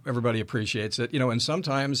hope everybody appreciates it. And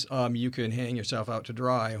sometimes you can hang yourself out to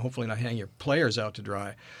dry, hopefully not hang your players out to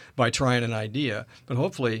dry, by trying an idea. But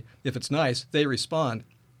hopefully, if it's nice, they respond.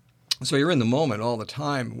 So you're in the moment all the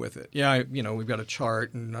time with it. Yeah, we've got a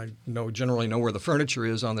chart, and I generally know where the furniture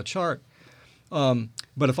is on the chart.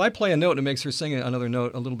 But if I play a note and it makes her sing another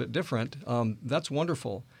note a little bit different, that's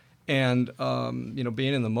wonderful. And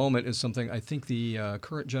being in the moment is something I think the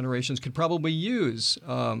current generations could probably use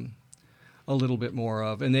a little bit more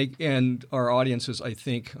of. And our audiences, I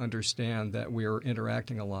think, understand that we're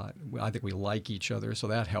interacting a lot. I think we like each other, so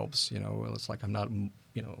that helps. It's like I'm not,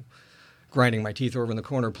 grinding my teeth over in the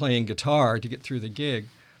corner playing guitar to get through the gig.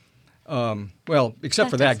 Except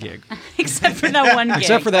for that gig. Except for that one gig.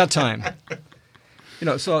 Except for that time.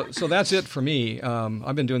 So that's it for me.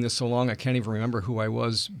 I've been doing this so long I can't even remember who I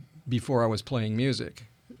was before I was playing music.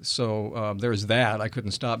 So there's that. I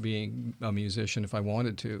couldn't stop being a musician if I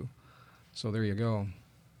wanted to. So there you go.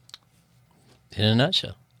 In a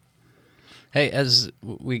nutshell. Hey, as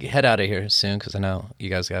we head out of here soon, because I know you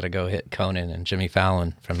guys got to go hit Conan and Jimmy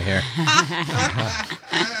Fallon from here.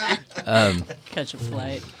 Catch a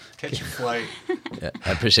flight. Catch a flight. Yeah,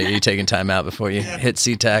 I appreciate you taking time out before you hit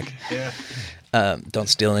SeaTac. Yeah. Don't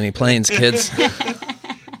steal any planes, kids.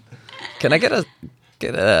 Can I get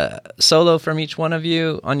a solo from each one of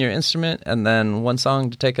you on your instrument, and then one song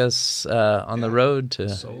to take us on the road to?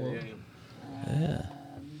 Solo. Yeah.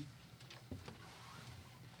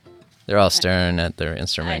 They're all staring at their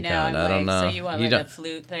instrument count. I don't know. So you want a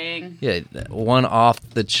flute thing? Yeah, one off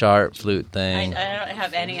the chart flute I thing. don't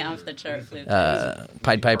have any off the chart flute things.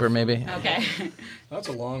 Pied Piper, maybe. Okay. That's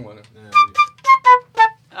a long one.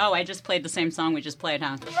 Oh, I just played the same song we just played,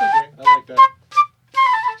 huh? Okay, I like that.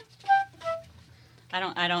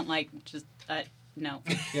 I don't like just no.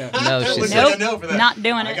 Yeah. No, That she looks said. like a no for that. Not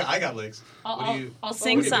doing it. I got legs. I'll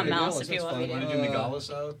sing what do you something do? else if you That's want me fine. to. Want to do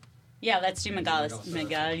Megalis out? Yeah, let's do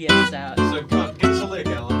Megalis out. So come on, give us a lick,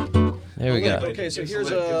 Alan. There we go. Okay, so Give us here's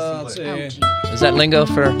a lick, give us Oh, a say, lick. gee. Is that lingo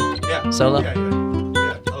for Yeah. solo? Yeah, a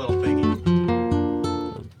little thingy.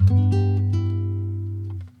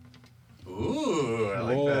 Ooh, I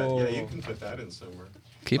like that. Whoa. Yeah, you can put that in somewhere.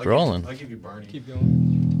 Keep I'll rolling. I'll give you Barney. keep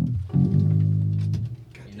going.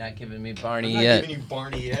 You're not giving me Barney I'm not yet. giving you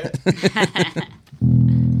Barney yet.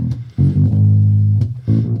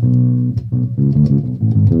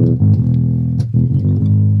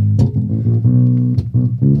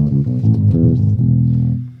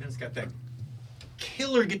 And it's got that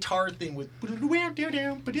killer guitar thing with. I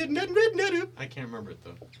can't remember it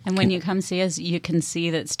though. And when you come see us, you can see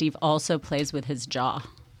that Steve also plays with his jaw.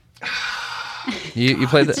 You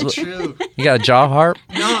play the. It's true. You got a jaw harp?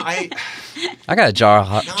 No, I I got a jaw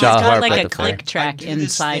harp. No, Jaw it's got harp like at a the click fair. track I do this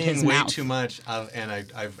inside thing his way mouth. too much, and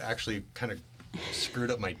I've actually kind of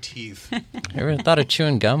screwed up my teeth. You ever thought of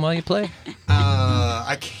chewing gum while you play?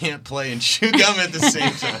 I can't play and chew gum at the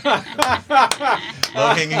same time.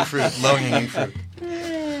 Low hanging fruit. Low hanging fruit.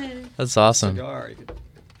 That's awesome. Cigar. You could-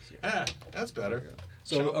 Ah, that's better.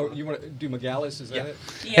 So you want to do Megalis? Is that Yeah. it?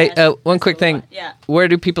 Hey, Yeah, one quick thing. Yeah. Where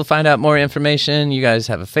do people find out more information? You guys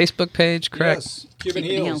have a Facebook page, correct? Yes. Cuban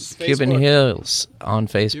Cuban Heels. Heels. Cuban Facebook. Heels on Cuban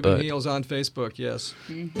Facebook. Heels on Facebook. Yes.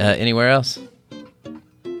 Anywhere else?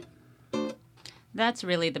 That's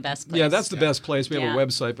really the best place. Yeah, that's the best place. We have Yeah. a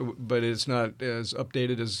website, but it's not as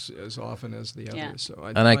updated as often as the others. Yeah. So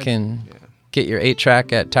I can get your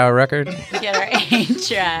 8-track at Tower Record. Get our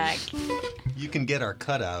 8-track. You can get our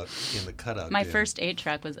cutout in the cutout. My bin. first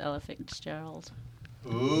 8-track was Ella Fitzgerald.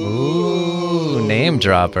 Ooh, name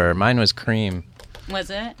dropper. Mine was Cream.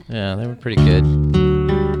 Was it? Yeah, they were pretty good. I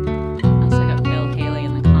also got Bill Haley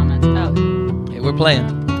in the comments. Oh, Hey, we're playing.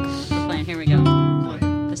 we're playing. Here we go.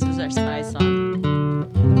 This is our spy song.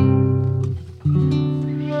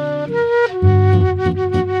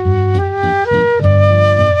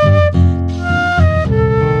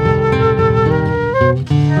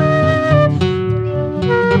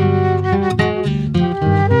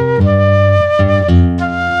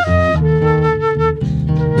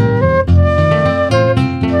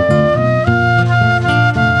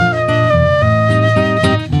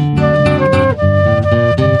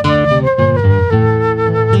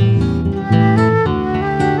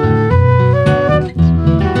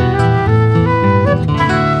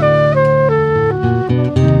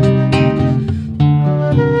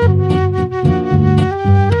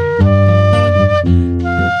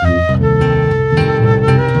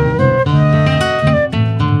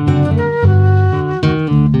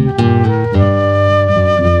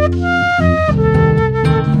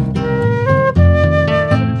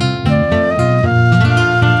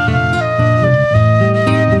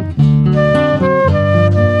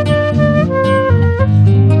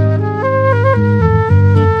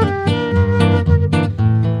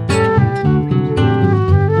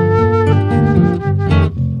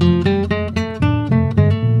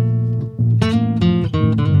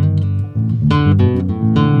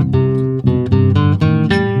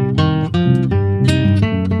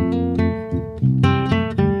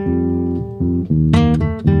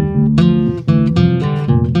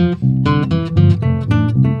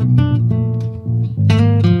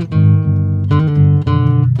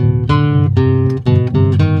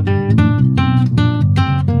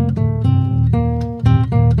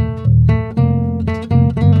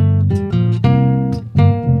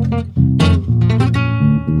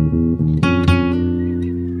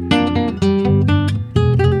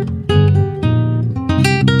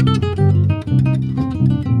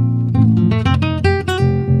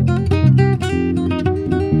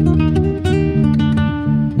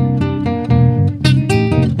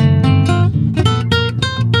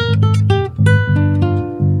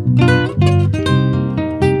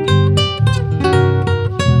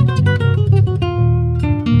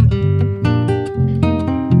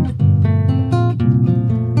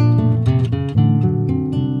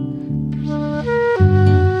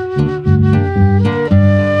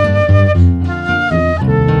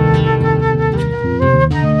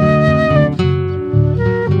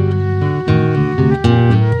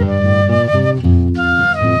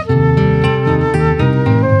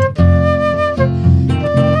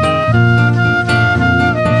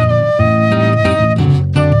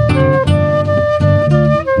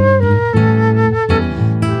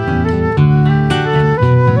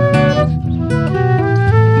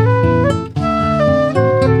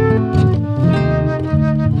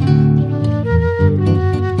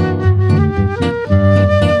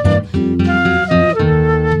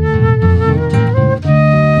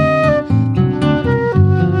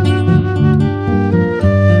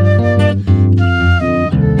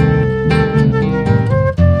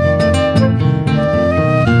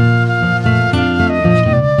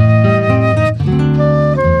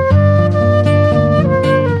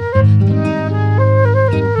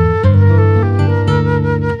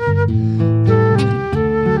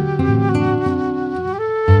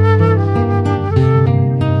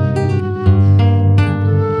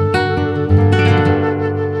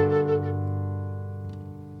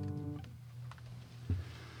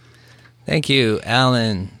 Thank you,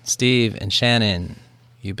 Alan, Steve, and Shannon.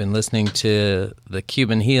 You've been listening to the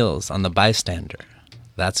Cuban Heels on The Bystander.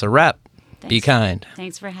 That's a wrap. Be kind.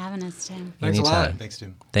 Thanks for having us, Tim. Thanks a lot. Anytime. Thanks,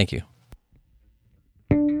 Tim. Thank you.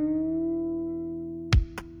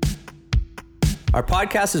 Our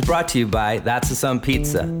podcast is brought to you by That's a Some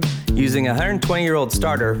Pizza. Using a 120-year-old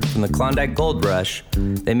starter from the Klondike Gold Rush,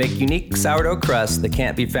 they make unique sourdough crusts that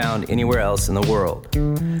can't be found anywhere else in the world.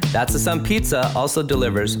 That's a Some Pizza also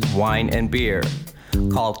delivers wine and beer.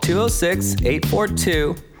 Call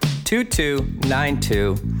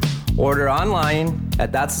 206-842-2292. Order online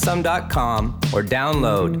at that'sasome.com or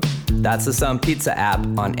download That's a Some Pizza app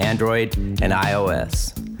on Android and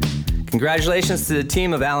iOS. Congratulations to the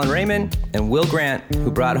team of Alan Raymond and Will Grant,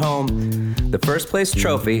 who brought home the first place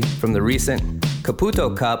trophy from the recent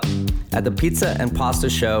Caputo Cup at the Pizza and Pasta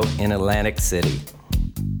Show in Atlantic City.